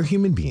 because they're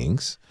human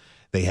beings.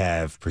 They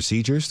have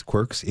procedures,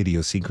 quirks,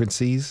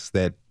 idiosyncrasies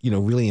that,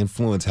 really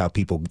influence how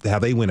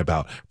they went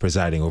about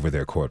presiding over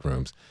their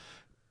courtrooms.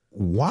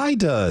 Why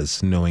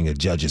does knowing a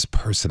judge's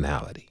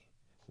personality,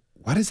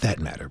 why does that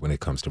matter when it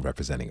comes to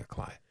representing a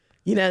client?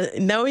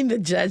 Knowing the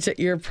judge that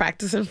you're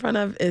practicing in front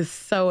of is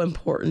so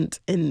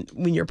important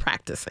when you're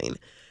practicing.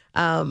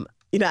 I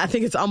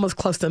think it's almost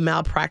close to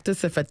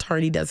malpractice if an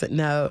attorney doesn't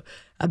know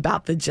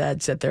about the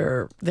judge that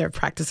they're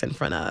practicing in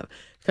front of.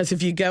 Because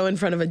if you go in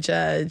front of a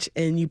judge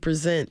and you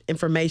present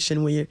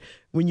information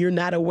when you're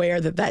not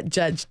aware that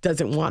judge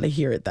doesn't want to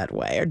hear it that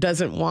way or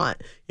doesn't want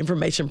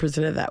information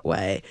presented that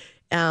way,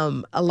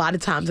 a lot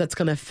of times that's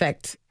going to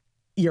affect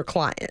your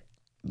client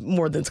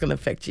more than it's going to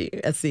affect you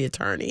as the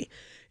attorney.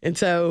 And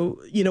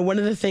so, one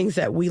of the things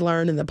that we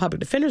learned in the public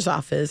defender's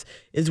office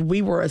is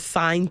we were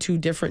assigned to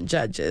different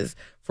judges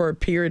for a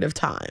period of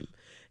time.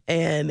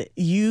 And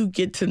you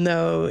get to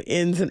know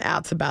ins and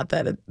outs about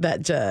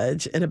that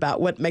judge and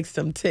about what makes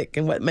them tick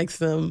and what makes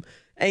them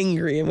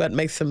angry and what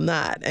makes them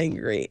not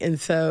angry.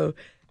 And so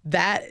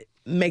that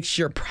makes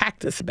your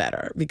practice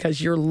better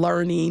because you're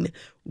learning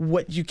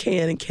what you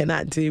can and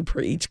cannot do per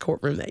each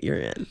courtroom that you're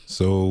in.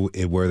 So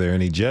were there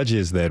any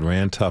judges that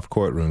ran tough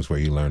courtrooms where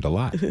you learned a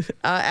lot?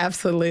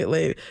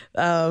 Absolutely.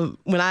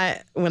 When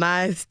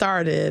I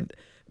started,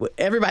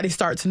 everybody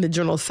starts in the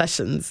general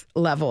sessions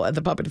level at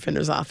the public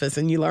defender's office,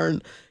 and you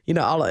learn,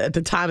 at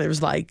the time it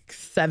was like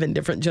 7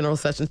 different general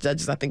sessions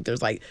judges. I think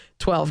there's like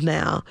 12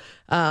 now.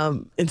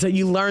 And so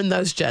you learn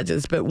those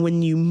judges. But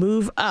when you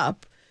move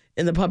up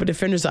in the public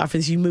defender's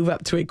office, you move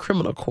up to a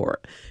criminal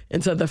court.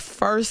 And so the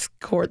first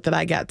court that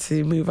I got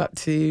to move up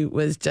to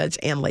was Judge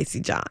Ann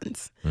Lacey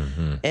Johns.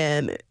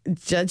 And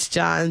Judge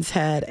Johns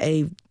had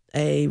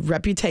a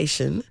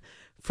reputation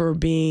for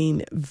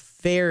being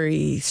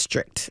very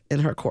strict in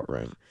her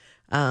courtroom.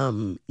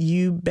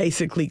 You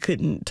basically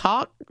couldn't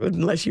talk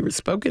unless you were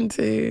spoken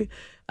to.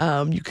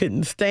 You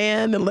couldn't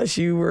stand unless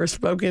you were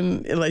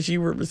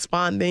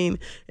responding.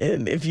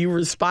 And if you were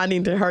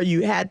responding to her,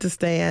 you had to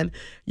stand.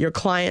 Your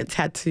clients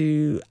had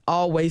to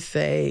always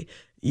say,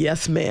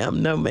 yes,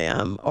 ma'am, no,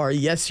 ma'am, or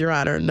yes, Your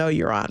Honor, no,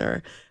 Your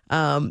Honor.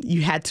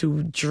 You had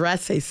to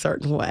dress a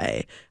certain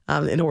way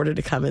in order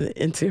to come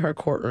into her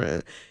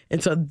courtroom.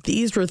 And so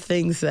these were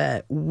things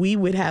that we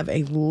would have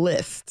a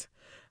list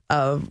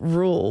of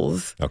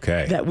rules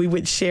that we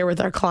would share with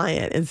our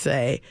client and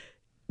say,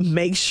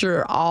 make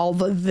sure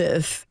all of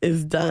this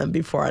is done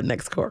before our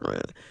next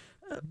courtroom.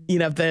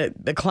 If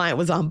the client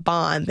was on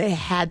bond, they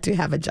had to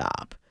have a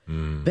job.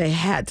 They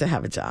had to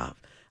have a job.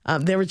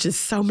 There were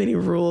just so many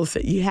rules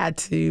that you had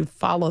to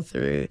follow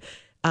through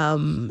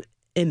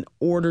in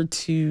order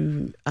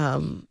to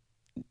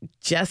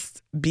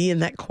just be in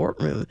that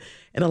courtroom.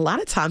 And a lot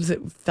of times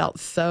it felt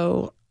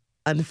so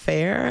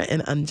unfair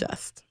and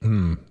unjust.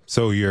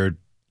 So you're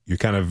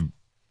kind of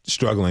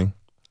struggling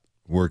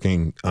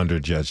working under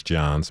Judge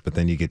Johns, but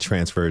then you get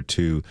transferred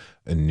to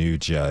a new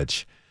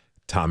judge,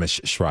 Thomas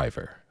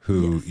Shriver,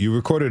 who you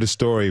recorded a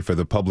story for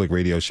the public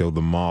radio show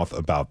The Moth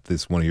about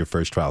this, one of your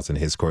first trials in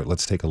his court.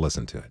 Let's take a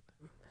listen to it.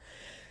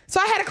 So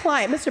I had a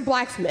client, Mr.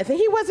 Blacksmith, and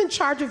he wasn't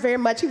charged with very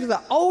much. He was an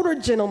older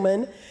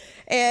gentleman,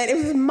 and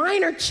it was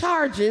minor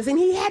charges, and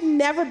he had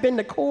never been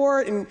to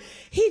court, and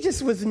he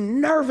just was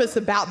nervous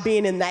about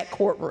being in that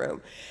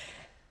courtroom.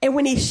 And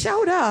when he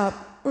showed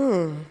up,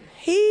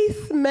 he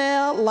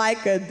smelled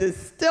like a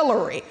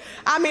distillery.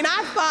 I mean,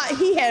 I thought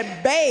he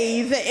had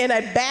bathed in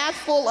a bath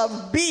full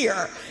of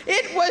beer.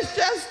 It was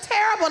just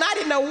terrible, and I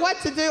didn't know what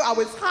to do. I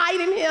was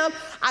hiding him.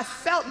 I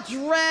felt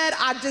dread.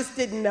 I just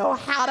didn't know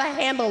how to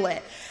handle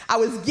it. I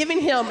was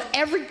giving him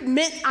every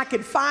mint I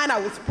could find.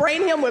 I was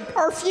spraying him with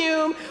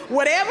perfume,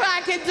 whatever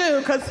I could do,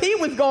 because he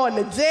was going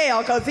to jail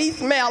because he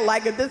smelled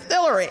like a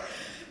distillery.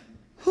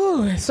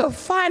 So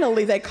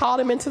finally, they called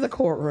him into the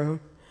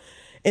courtroom.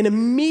 And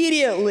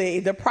immediately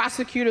the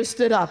prosecutor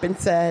stood up and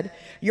said,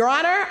 Your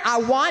Honor, I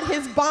want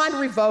his bond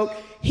revoked.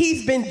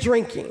 He's been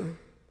drinking.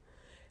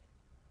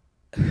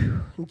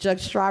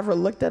 Judge Shriver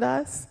looked at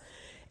us,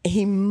 and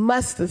he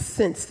must have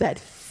sensed that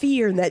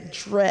fear and that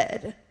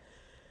dread.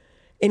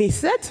 And he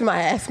said to me,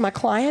 I asked my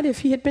client if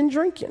he had been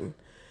drinking.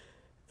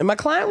 And my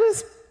client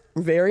was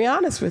very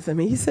honest with him.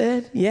 He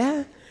said,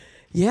 yeah,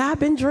 I've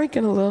been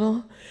drinking a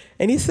little.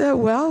 And he said,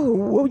 well,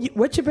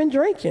 what you been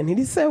drinking? And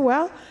he said,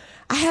 well,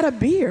 I had a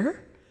beer.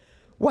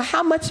 Well,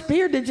 how much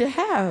beer did you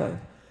have?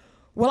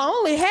 Well, I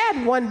only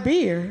had one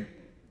beer,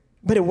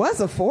 but it was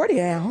a 40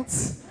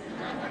 ounce.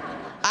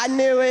 I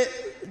knew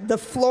it. The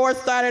floor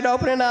started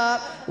opening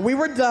up. We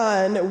were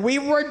done.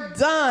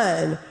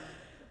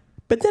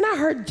 But then I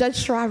heard Judge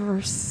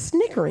Shriver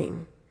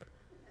snickering.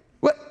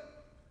 Well,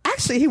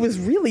 actually, he was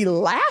really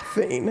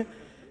laughing.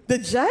 The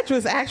judge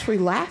was actually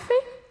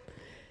laughing.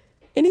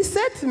 And he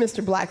said to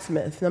Mr.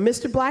 Blacksmith, now,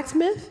 Mr.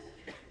 Blacksmith,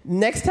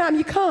 next time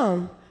you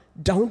come,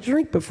 don't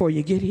drink before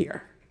you get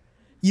here.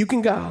 You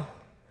can go.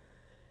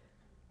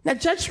 Now,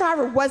 Judge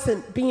Shriver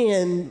wasn't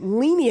being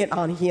lenient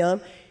on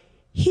him.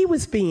 He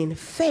was being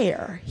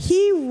fair.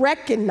 He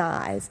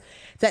recognized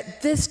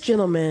that this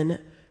gentleman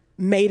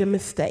made a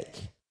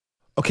mistake.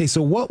 Okay,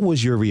 so what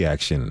was your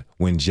reaction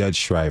when Judge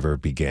Shriver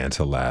began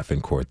to laugh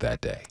in court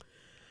that day?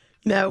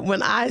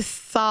 When I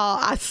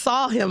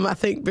saw him, I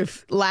think,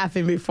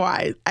 laughing before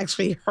I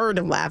actually heard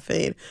him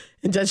laughing.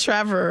 And Judge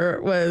Shriver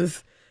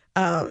was,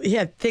 he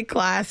had thick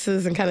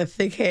glasses and kind of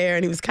thick hair,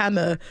 and he was kind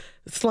of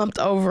slumped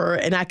over,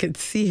 and I could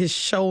see his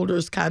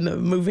shoulders kind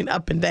of moving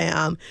up and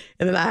down.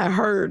 And then I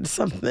heard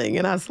something,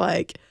 and I was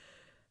like,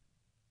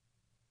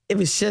 it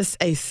was just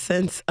a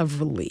sense of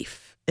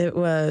relief. It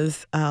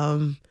was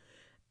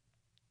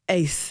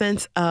a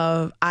sense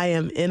of I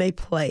am in a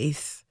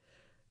place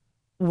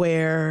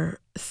where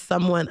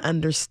someone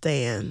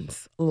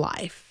understands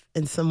life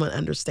and someone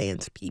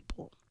understands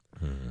people.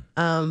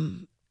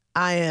 Mm-hmm.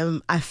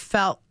 I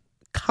felt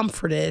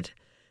comforted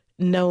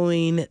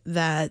knowing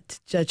that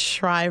Judge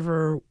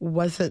Shriver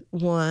wasn't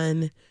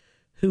one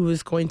who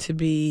was going to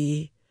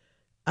be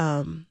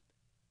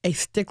a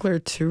stickler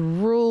to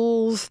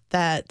rules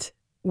that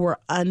were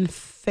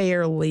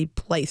unfairly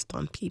placed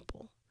on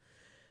people.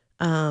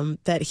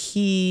 That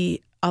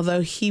he,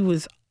 although he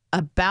was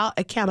about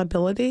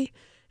accountability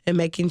and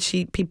making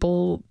sure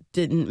people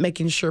did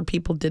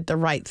the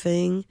right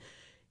thing,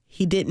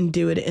 he didn't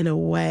do it in a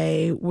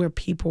way where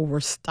people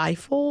were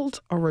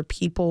stifled or where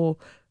people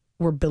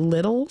were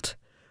belittled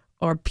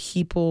or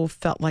people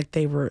felt like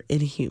they were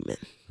inhuman.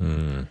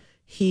 Mm.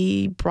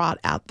 He brought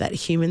out that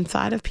human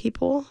side of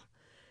people,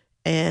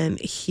 and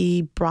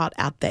he brought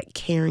out that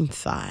caring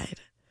side,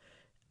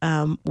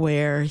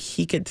 where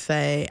he could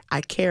say,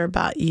 I care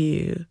about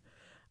you.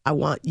 I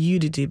want you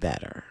to do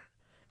better.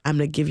 I'm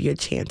going to give you a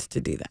chance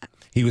to do that.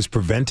 He was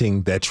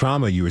preventing that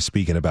trauma you were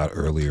speaking about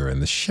earlier in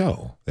the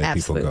show that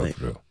Absolutely.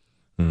 People go through.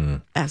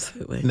 Mm.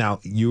 Absolutely. Now,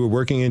 you were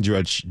working in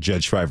Judge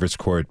Shriver's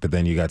court, but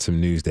then you got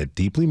some news that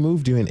deeply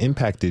moved you and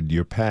impacted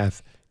your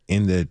path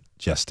in the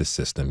justice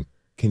system.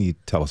 Can you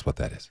tell us what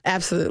that is?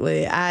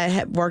 Absolutely. I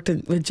had worked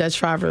with Judge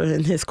Shriver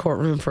in his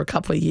courtroom for a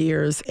couple of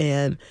years,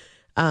 and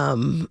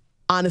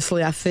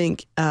honestly, I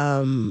think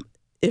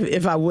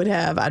if I would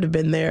have, I'd have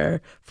been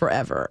there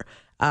forever.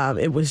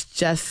 It was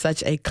just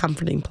such a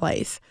comforting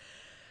place.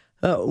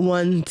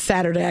 One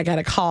Saturday, I got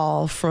a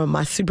call from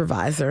my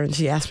supervisor, and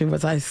she asked me,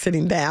 was I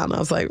sitting down? I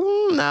was like,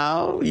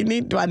 no,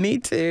 do I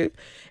need to?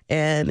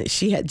 And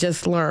she had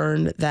just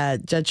learned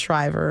that Judge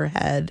Shriver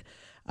had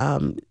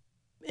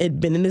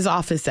been in his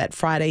office that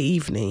Friday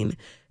evening,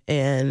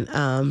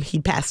 and he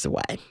passed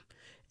away.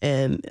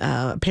 And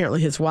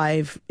apparently his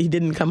wife, he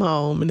didn't come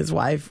home, and his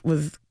wife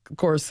was, of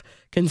course,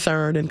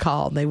 concerned and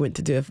called. They went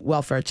to do a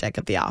welfare check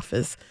at the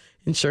office,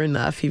 and sure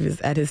enough, he was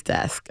at his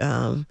desk,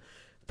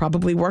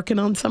 probably working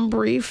on some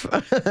brief,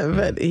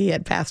 but he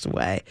had passed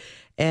away.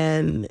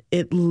 And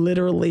it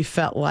literally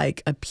felt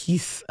like a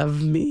piece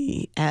of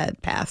me had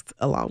passed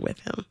along with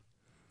him.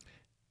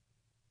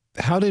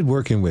 How did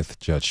working with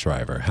Judge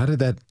Shriver, how did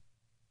that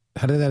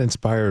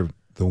inspire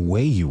the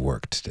way you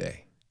work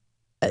today?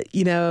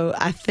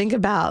 I think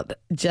about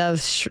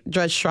Judge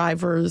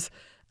Shriver's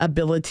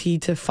ability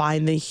to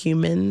find the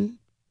human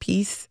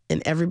piece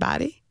in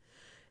everybody.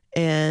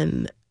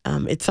 And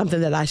it's something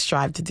that I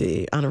strive to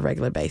do on a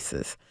regular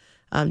basis.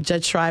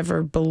 Judge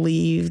Shriver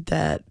believed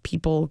that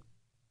people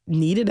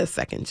needed a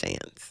second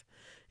chance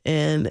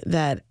and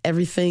that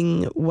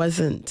everything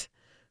wasn't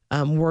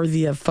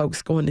worthy of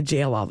folks going to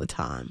jail all the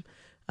time.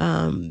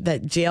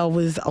 That jail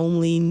was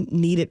only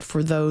needed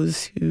for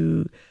those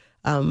who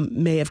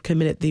may have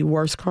committed the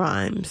worst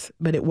crimes,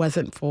 but it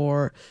wasn't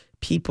for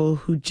people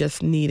who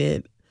just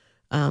needed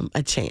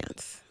a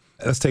chance.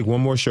 Let's take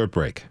one more short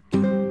break.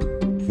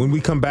 When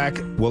we come back,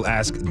 we'll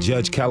ask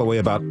Judge Calloway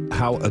about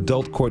how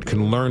adult court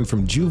can learn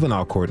from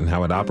juvenile court and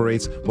how it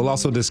operates. We'll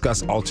also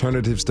discuss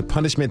alternatives to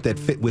punishment that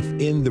fit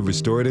within the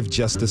restorative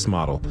justice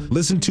model.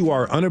 Listen to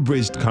our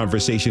unabridged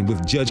conversation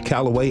with Judge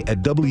Calloway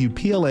at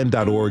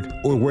WPLN.org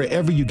or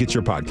wherever you get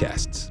your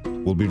podcasts.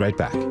 We'll be right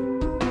back.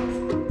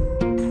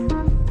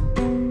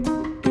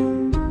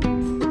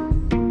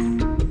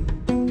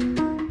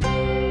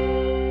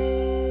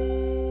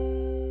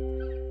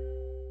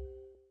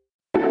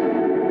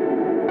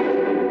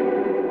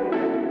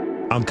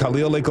 I'm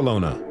Khalil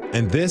Lekalona,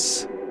 and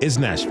this is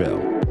Nashville.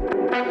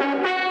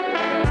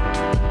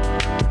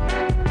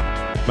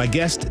 My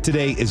guest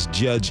today is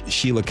Judge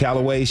Sheila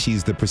Calloway.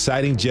 She's the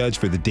presiding judge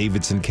for the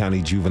Davidson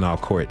County Juvenile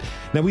Court.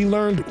 Now, we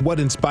learned what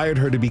inspired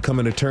her to become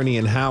an attorney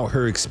and how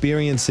her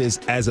experiences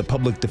as a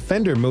public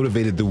defender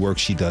motivated the work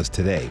she does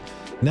today.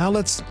 Now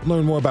let's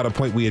learn more about a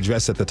point we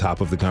addressed at the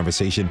top of the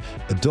conversation,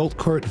 adult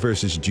court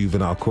versus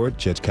juvenile court.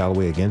 Judge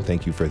Calloway, again,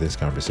 thank you for this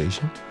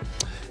conversation.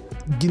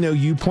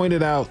 You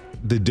pointed out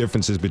the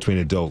differences between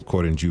adult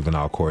court and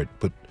juvenile court,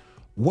 but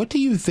what do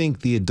you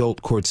think the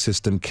adult court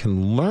system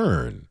can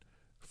learn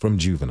from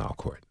juvenile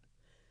court?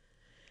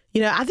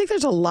 I think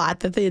there's a lot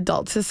that the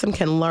adult system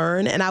can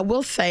learn. And I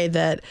will say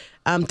that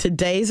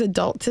today's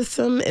adult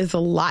system is a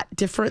lot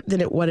different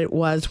than what it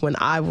was when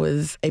I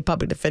was a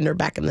public defender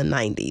back in the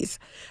 90s.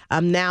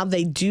 Now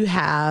they do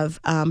have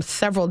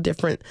several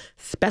different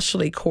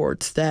specialty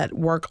courts that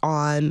work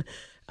on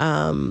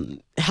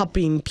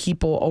helping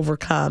people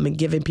overcome and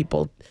giving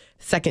people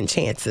second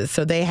chances.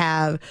 So they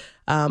have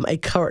a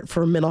court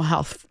for mental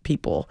health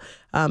people.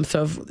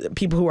 So if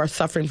people who are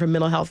suffering from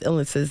mental health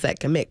illnesses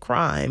that commit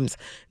crimes,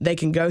 they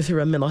can go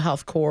through a mental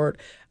health court,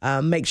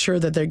 make sure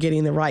that they're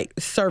getting the right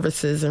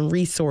services and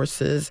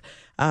resources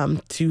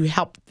to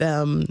help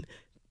them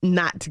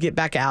not to get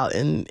back out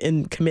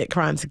and commit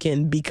crimes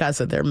again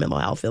because of their mental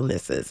health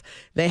illnesses.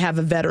 They have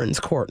a veterans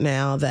court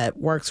now that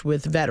works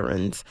with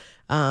veterans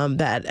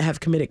that have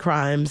committed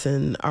crimes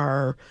and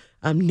are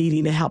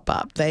needing to help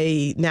up.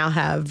 They now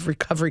have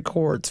recovery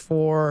courts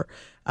for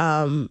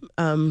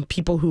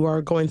people who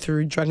are going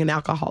through drug and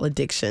alcohol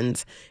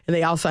addictions. And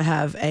they also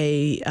have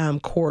a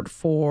court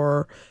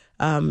for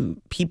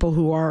people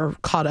who are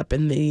caught up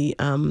in the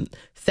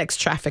sex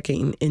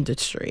trafficking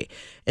industry.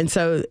 And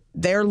so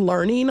they're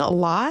learning a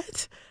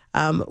lot.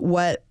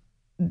 What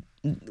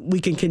we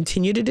can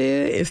continue to do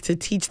is to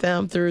teach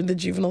them through the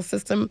juvenile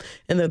system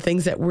and the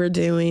things that we're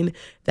doing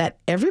that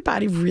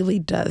everybody really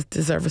does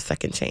deserve a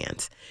second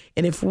chance.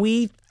 And if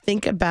we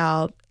think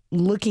about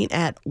looking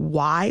at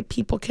why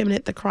people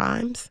commit the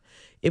crimes,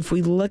 if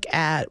we look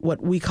at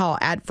what we call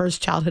adverse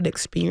childhood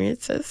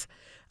experiences,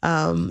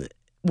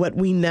 what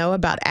we know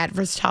about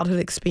adverse childhood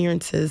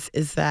experiences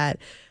is that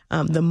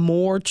the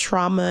more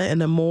trauma and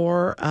the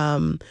more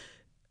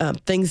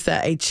things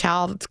that a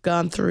child's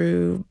gone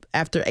through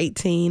after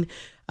 18,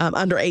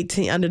 under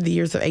the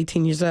years of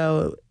 18 years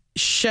old,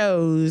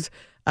 shows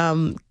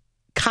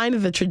kind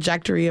of the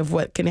trajectory of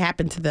what can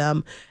happen to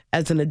them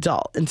as an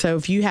adult. And so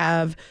if you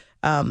have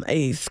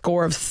a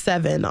score of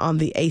 7 on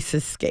the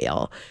ACEs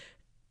scale,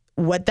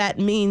 what that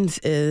means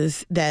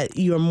is that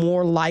you're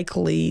more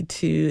likely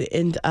to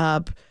end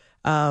up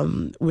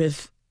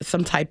with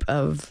some type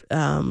of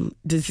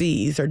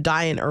disease or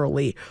dying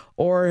early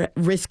or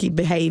risky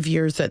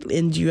behaviors that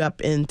end you up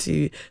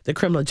into the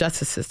criminal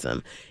justice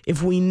system.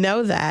 If we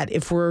know that,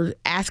 if we're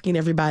asking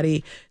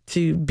everybody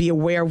to be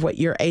aware of what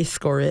your ACE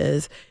score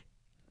is,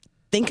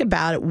 think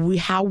about it,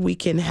 how we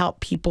can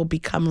help people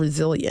become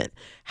resilient,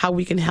 how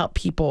we can help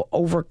people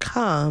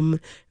overcome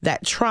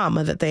that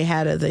trauma that they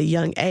had at a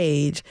young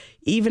age.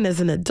 Even as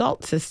an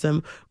adult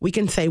system, we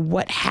can say,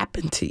 what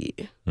happened to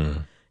you?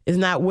 It's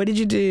not, what did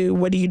you do?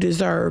 What do you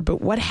deserve?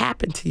 But what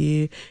happened to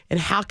you? And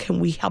how can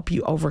we help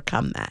you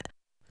overcome that?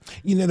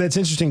 That's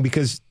interesting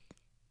because,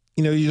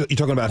 you're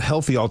talking about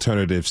healthy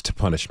alternatives to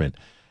punishment.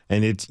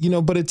 And it's,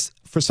 but it's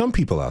for some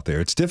people out there,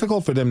 it's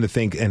difficult for them to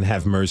think and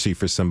have mercy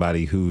for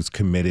somebody who's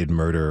committed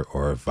murder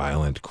or a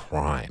violent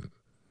crime.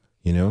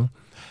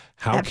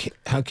 How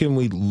can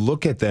we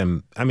look at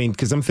them? I mean,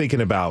 because I'm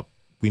thinking about,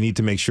 we need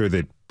to make sure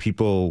that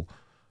people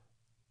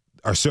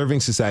are serving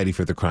society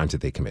for the crimes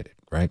that they committed,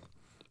 right?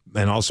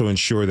 And also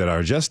ensure that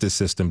our justice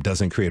system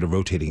doesn't create a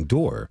rotating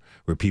door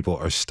where people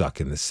are stuck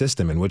in the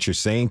system. And what you're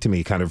saying to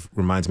me kind of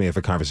reminds me of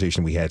a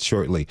conversation we had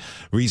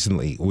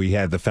recently. We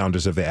had the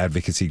founders of the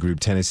advocacy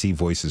group Tennessee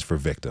Voices for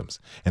Victims.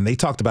 And they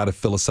talked about a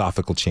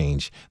philosophical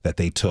change that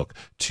they took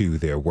to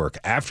their work.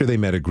 After they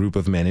met a group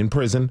of men in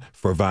prison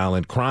for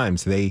violent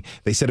crimes, they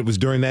said it was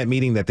during that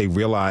meeting that they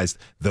realized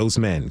those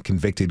men,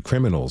 convicted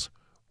criminals,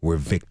 were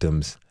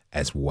victims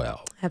as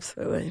well.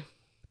 Absolutely.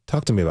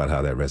 Talk to me about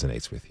how that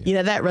resonates with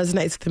you. That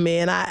resonates with me.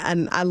 And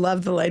I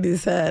love the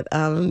ladies at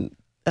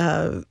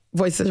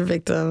Voices of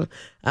Victim.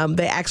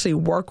 They actually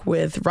work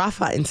with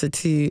Rafa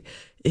Institute,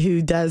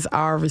 who does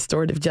our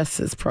restorative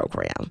justice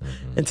program.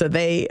 Mm-hmm. And so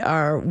they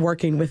are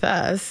working with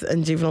us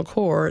in juvenile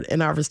court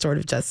in our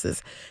restorative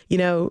justice.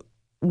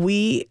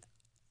 We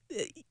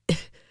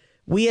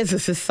as a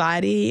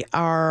society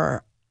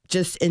are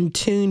just in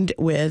tuned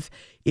with,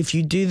 if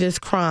you do this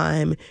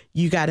crime,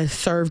 you got to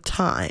serve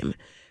time.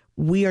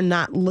 We are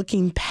not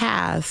looking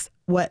past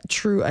what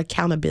true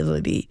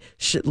accountability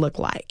should look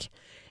like.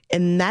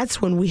 And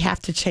that's when we have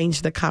to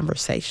change the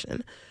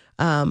conversation.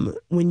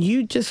 When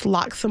you just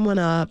lock someone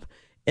up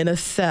in a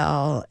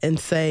cell and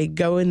say,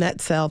 go in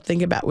that cell,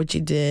 think about what you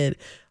did,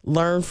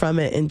 learn from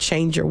it, and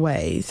change your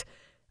ways,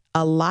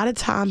 a lot of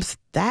times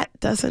that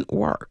doesn't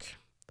work.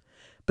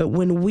 But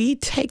when we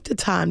take the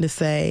time to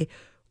say,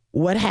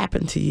 what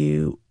happened to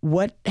you?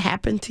 What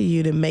happened to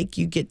you to make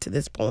you get to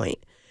this point?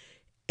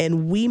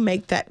 And we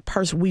make that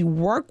person, we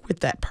work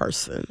with that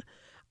person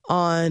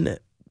on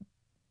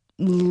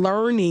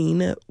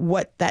learning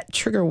what that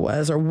trigger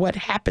was or what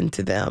happened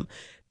to them.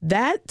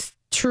 That's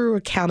true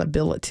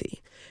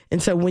accountability.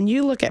 And so when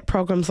you look at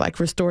programs like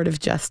restorative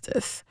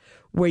justice,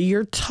 where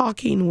you're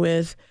talking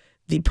with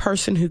the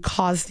person who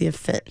caused the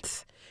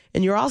offense,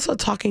 and you're also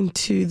talking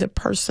to the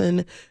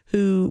person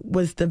who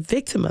was the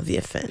victim of the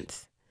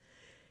offense,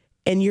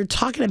 and you're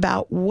talking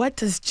about what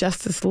does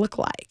justice look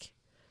like?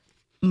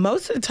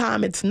 Most of the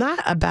time, it's not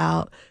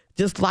about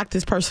just lock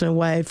this person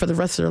away for the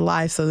rest of their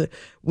life so that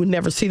we'll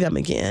never see them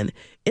again.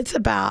 It's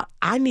about,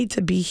 I need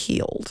to be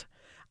healed.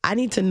 I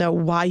need to know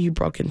why you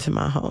broke into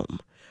my home.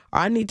 Or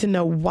I need to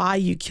know why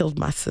you killed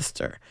my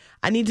sister.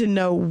 I need to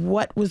know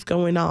what was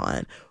going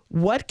on.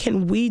 What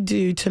can we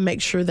do to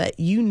make sure that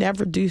you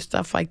never do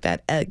stuff like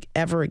that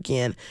ever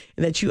again,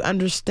 and that you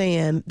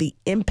understand the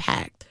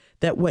impact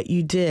that what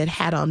you did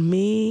had on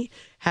me,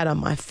 had on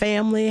my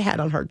family,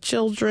 had on her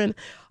children,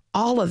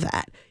 all of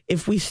that.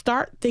 If we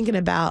start thinking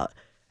about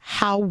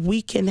how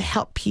we can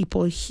help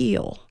people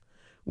heal,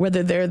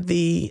 whether they're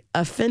the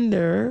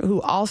offender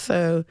who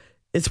also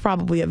is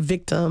probably a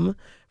victim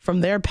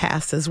from their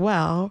past as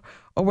well,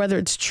 or whether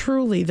it's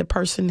truly the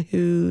person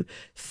who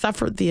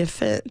suffered the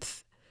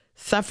offense,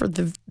 suffered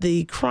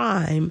the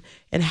crime,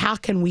 and how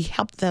can we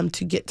help them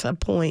to get to a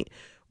point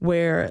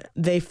where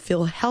they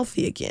feel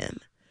healthy again?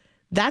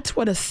 That's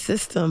what a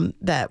system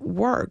that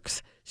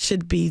works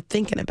should be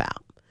thinking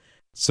about.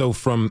 So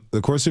from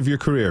the course of your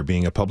career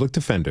being a public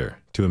defender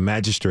to a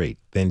magistrate,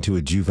 then to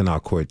a juvenile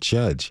court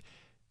judge,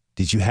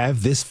 did you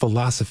have this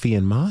philosophy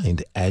in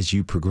mind as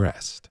you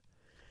progressed?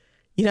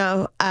 You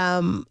know,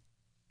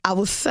 I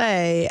will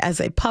say as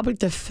a public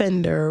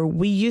defender,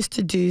 we used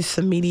to do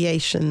some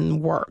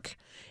mediation work.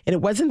 And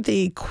it wasn't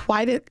the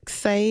quite the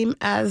same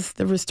as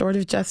the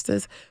restorative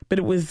justice, but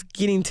it was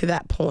getting to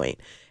that point.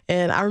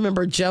 And I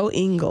remember Joe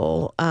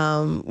Engel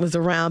was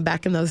around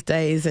back in those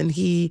days, and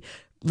he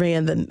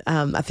ran the,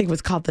 I think it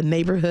was called the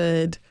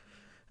Neighborhood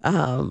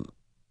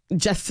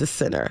Justice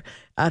Center,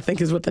 I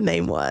think is what the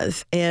name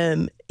was.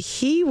 And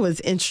he was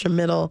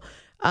instrumental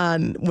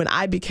when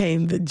I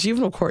became the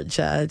juvenile court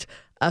judge,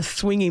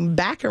 swinging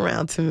back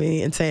around to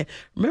me and saying,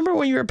 remember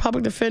when you were a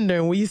public defender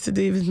and we used to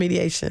do this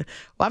mediation?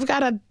 Well, I've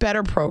got a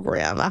better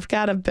program. I've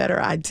got a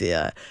better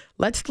idea.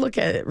 Let's look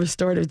at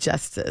restorative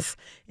justice.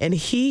 And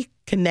he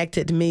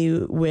connected me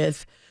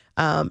with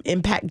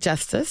Impact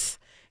Justice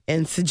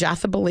and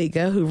Sujatha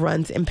Baliga, who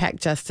runs Impact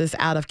Justice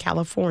out of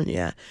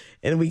California.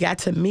 And we got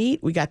to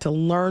meet. We got to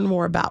learn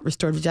more about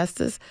restorative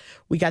justice.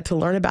 We got to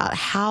learn about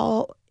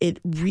how it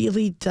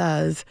really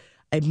does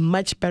a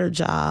much better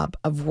job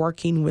of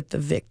working with the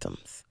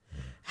victims,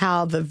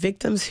 how the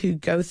victims who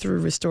go through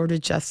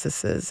restorative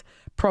justice's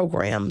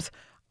programs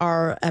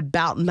are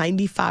about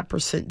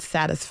 95%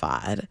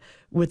 satisfied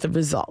with the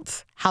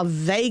results, how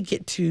they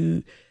get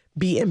to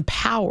be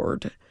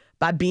empowered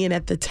by being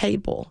at the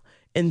table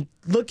and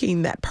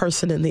looking that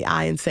person in the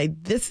eye and say,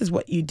 this is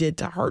what you did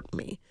to hurt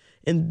me,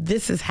 and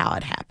this is how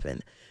it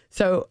happened.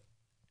 So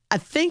I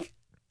think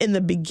in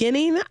the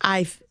beginning,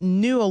 I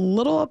knew a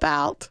little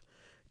about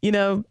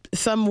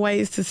some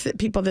ways to sit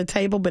people at the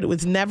table, but it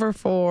was never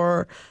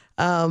for,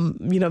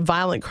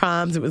 violent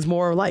crimes. It was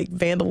more like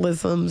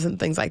vandalisms and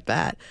things like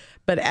that.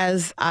 But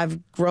as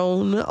I've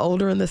grown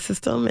older in the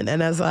system and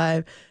as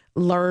I've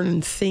learned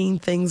and seen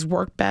things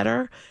work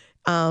better,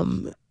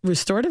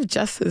 restorative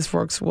justice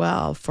works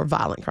well for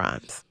violent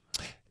crimes.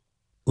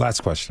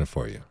 Last question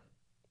for you.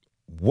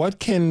 What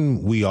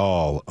can we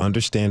all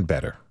understand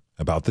better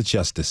about the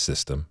justice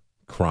system,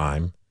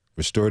 crime,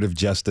 restorative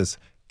justice,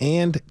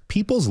 and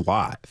people's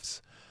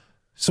lives,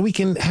 so we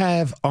can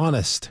have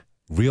honest,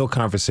 real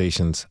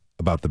conversations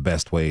about the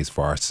best ways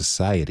for our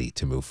society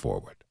to move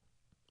forward?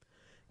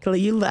 Kelly,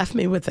 you left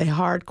me with a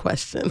hard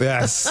question.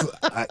 Yes,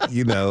 I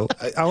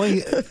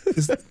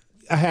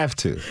have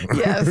to.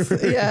 Yes.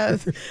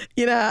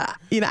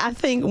 I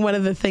think one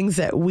of the things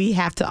that we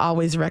have to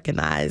always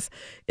recognize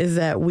is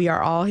that we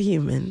are all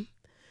human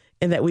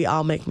and that we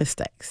all make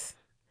mistakes.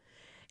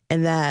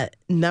 And that,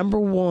 number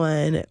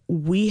one,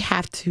 we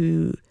have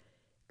to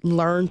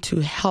learn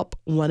to help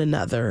one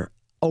another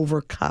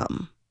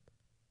overcome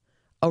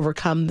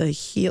the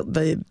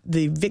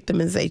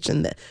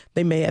victimization that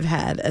they may have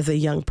had as a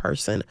young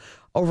person,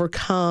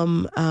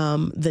 overcome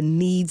the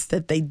needs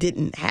that they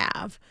didn't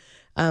have.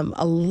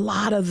 A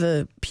lot of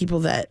the people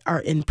that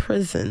are in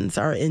prisons,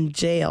 are in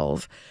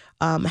jails,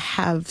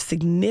 have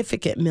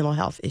significant mental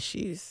health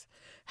issues,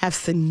 have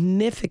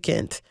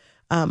significant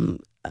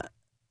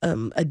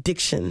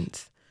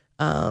addictions,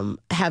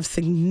 have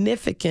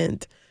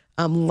significant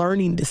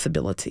learning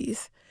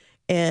disabilities.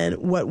 And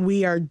what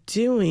we are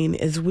doing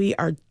is we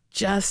are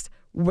just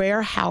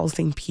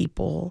warehousing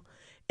people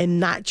and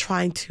not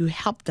trying to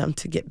help them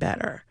to get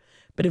better.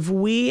 But if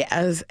we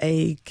as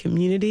a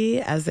community,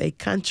 as a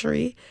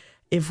country,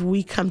 if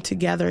we come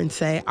together and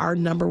say our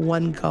number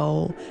one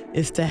goal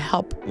is to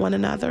help one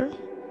another,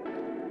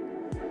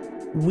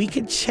 we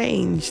could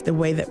change the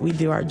way that we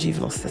do our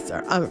juvenile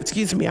system,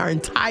 our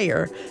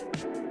entire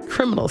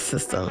criminal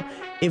system,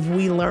 if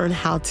we learn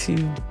how to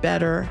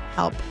better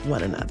help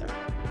one another.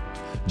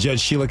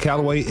 Judge Sheila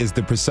Calloway is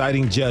the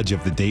presiding judge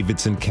of the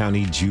Davidson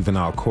County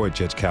Juvenile Court.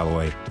 Judge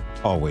Calloway,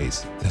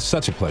 always, it's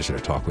such a pleasure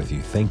to talk with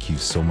you. Thank you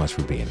so much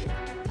for being here.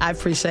 I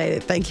appreciate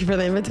it. Thank you for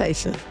the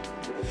invitation.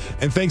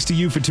 And thanks to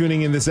you for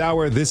tuning in this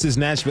hour. This is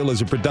Nashville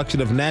is a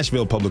production of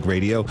Nashville Public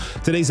Radio.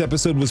 Today's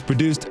episode was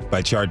produced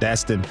by Char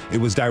Daston. It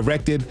was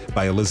directed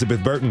by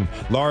Elizabeth Burton.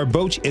 Laura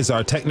Boach is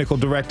our technical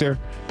director.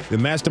 The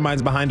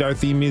masterminds behind our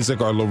theme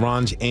music are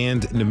LaRange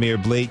and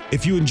Namir Blake.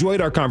 If you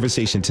enjoyed our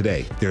conversation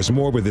today, there's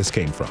more where this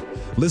came from.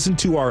 Listen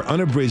to our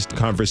unabridged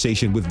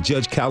conversation with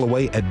Judge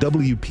Calloway at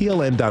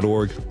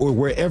WPLN.org or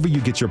wherever you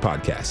get your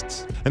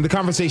podcasts. And the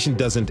conversation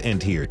doesn't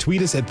end here.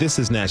 Tweet us at This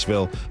Is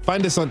Nashville.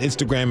 Find us on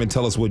Instagram and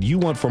tell us what you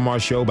want from our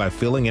show by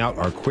filling out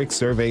our quick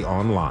survey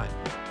online.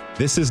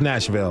 This is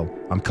Nashville.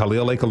 I'm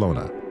Khalil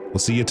Akelona. We'll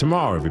see you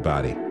tomorrow,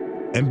 everybody.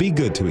 And be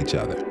good to each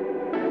other.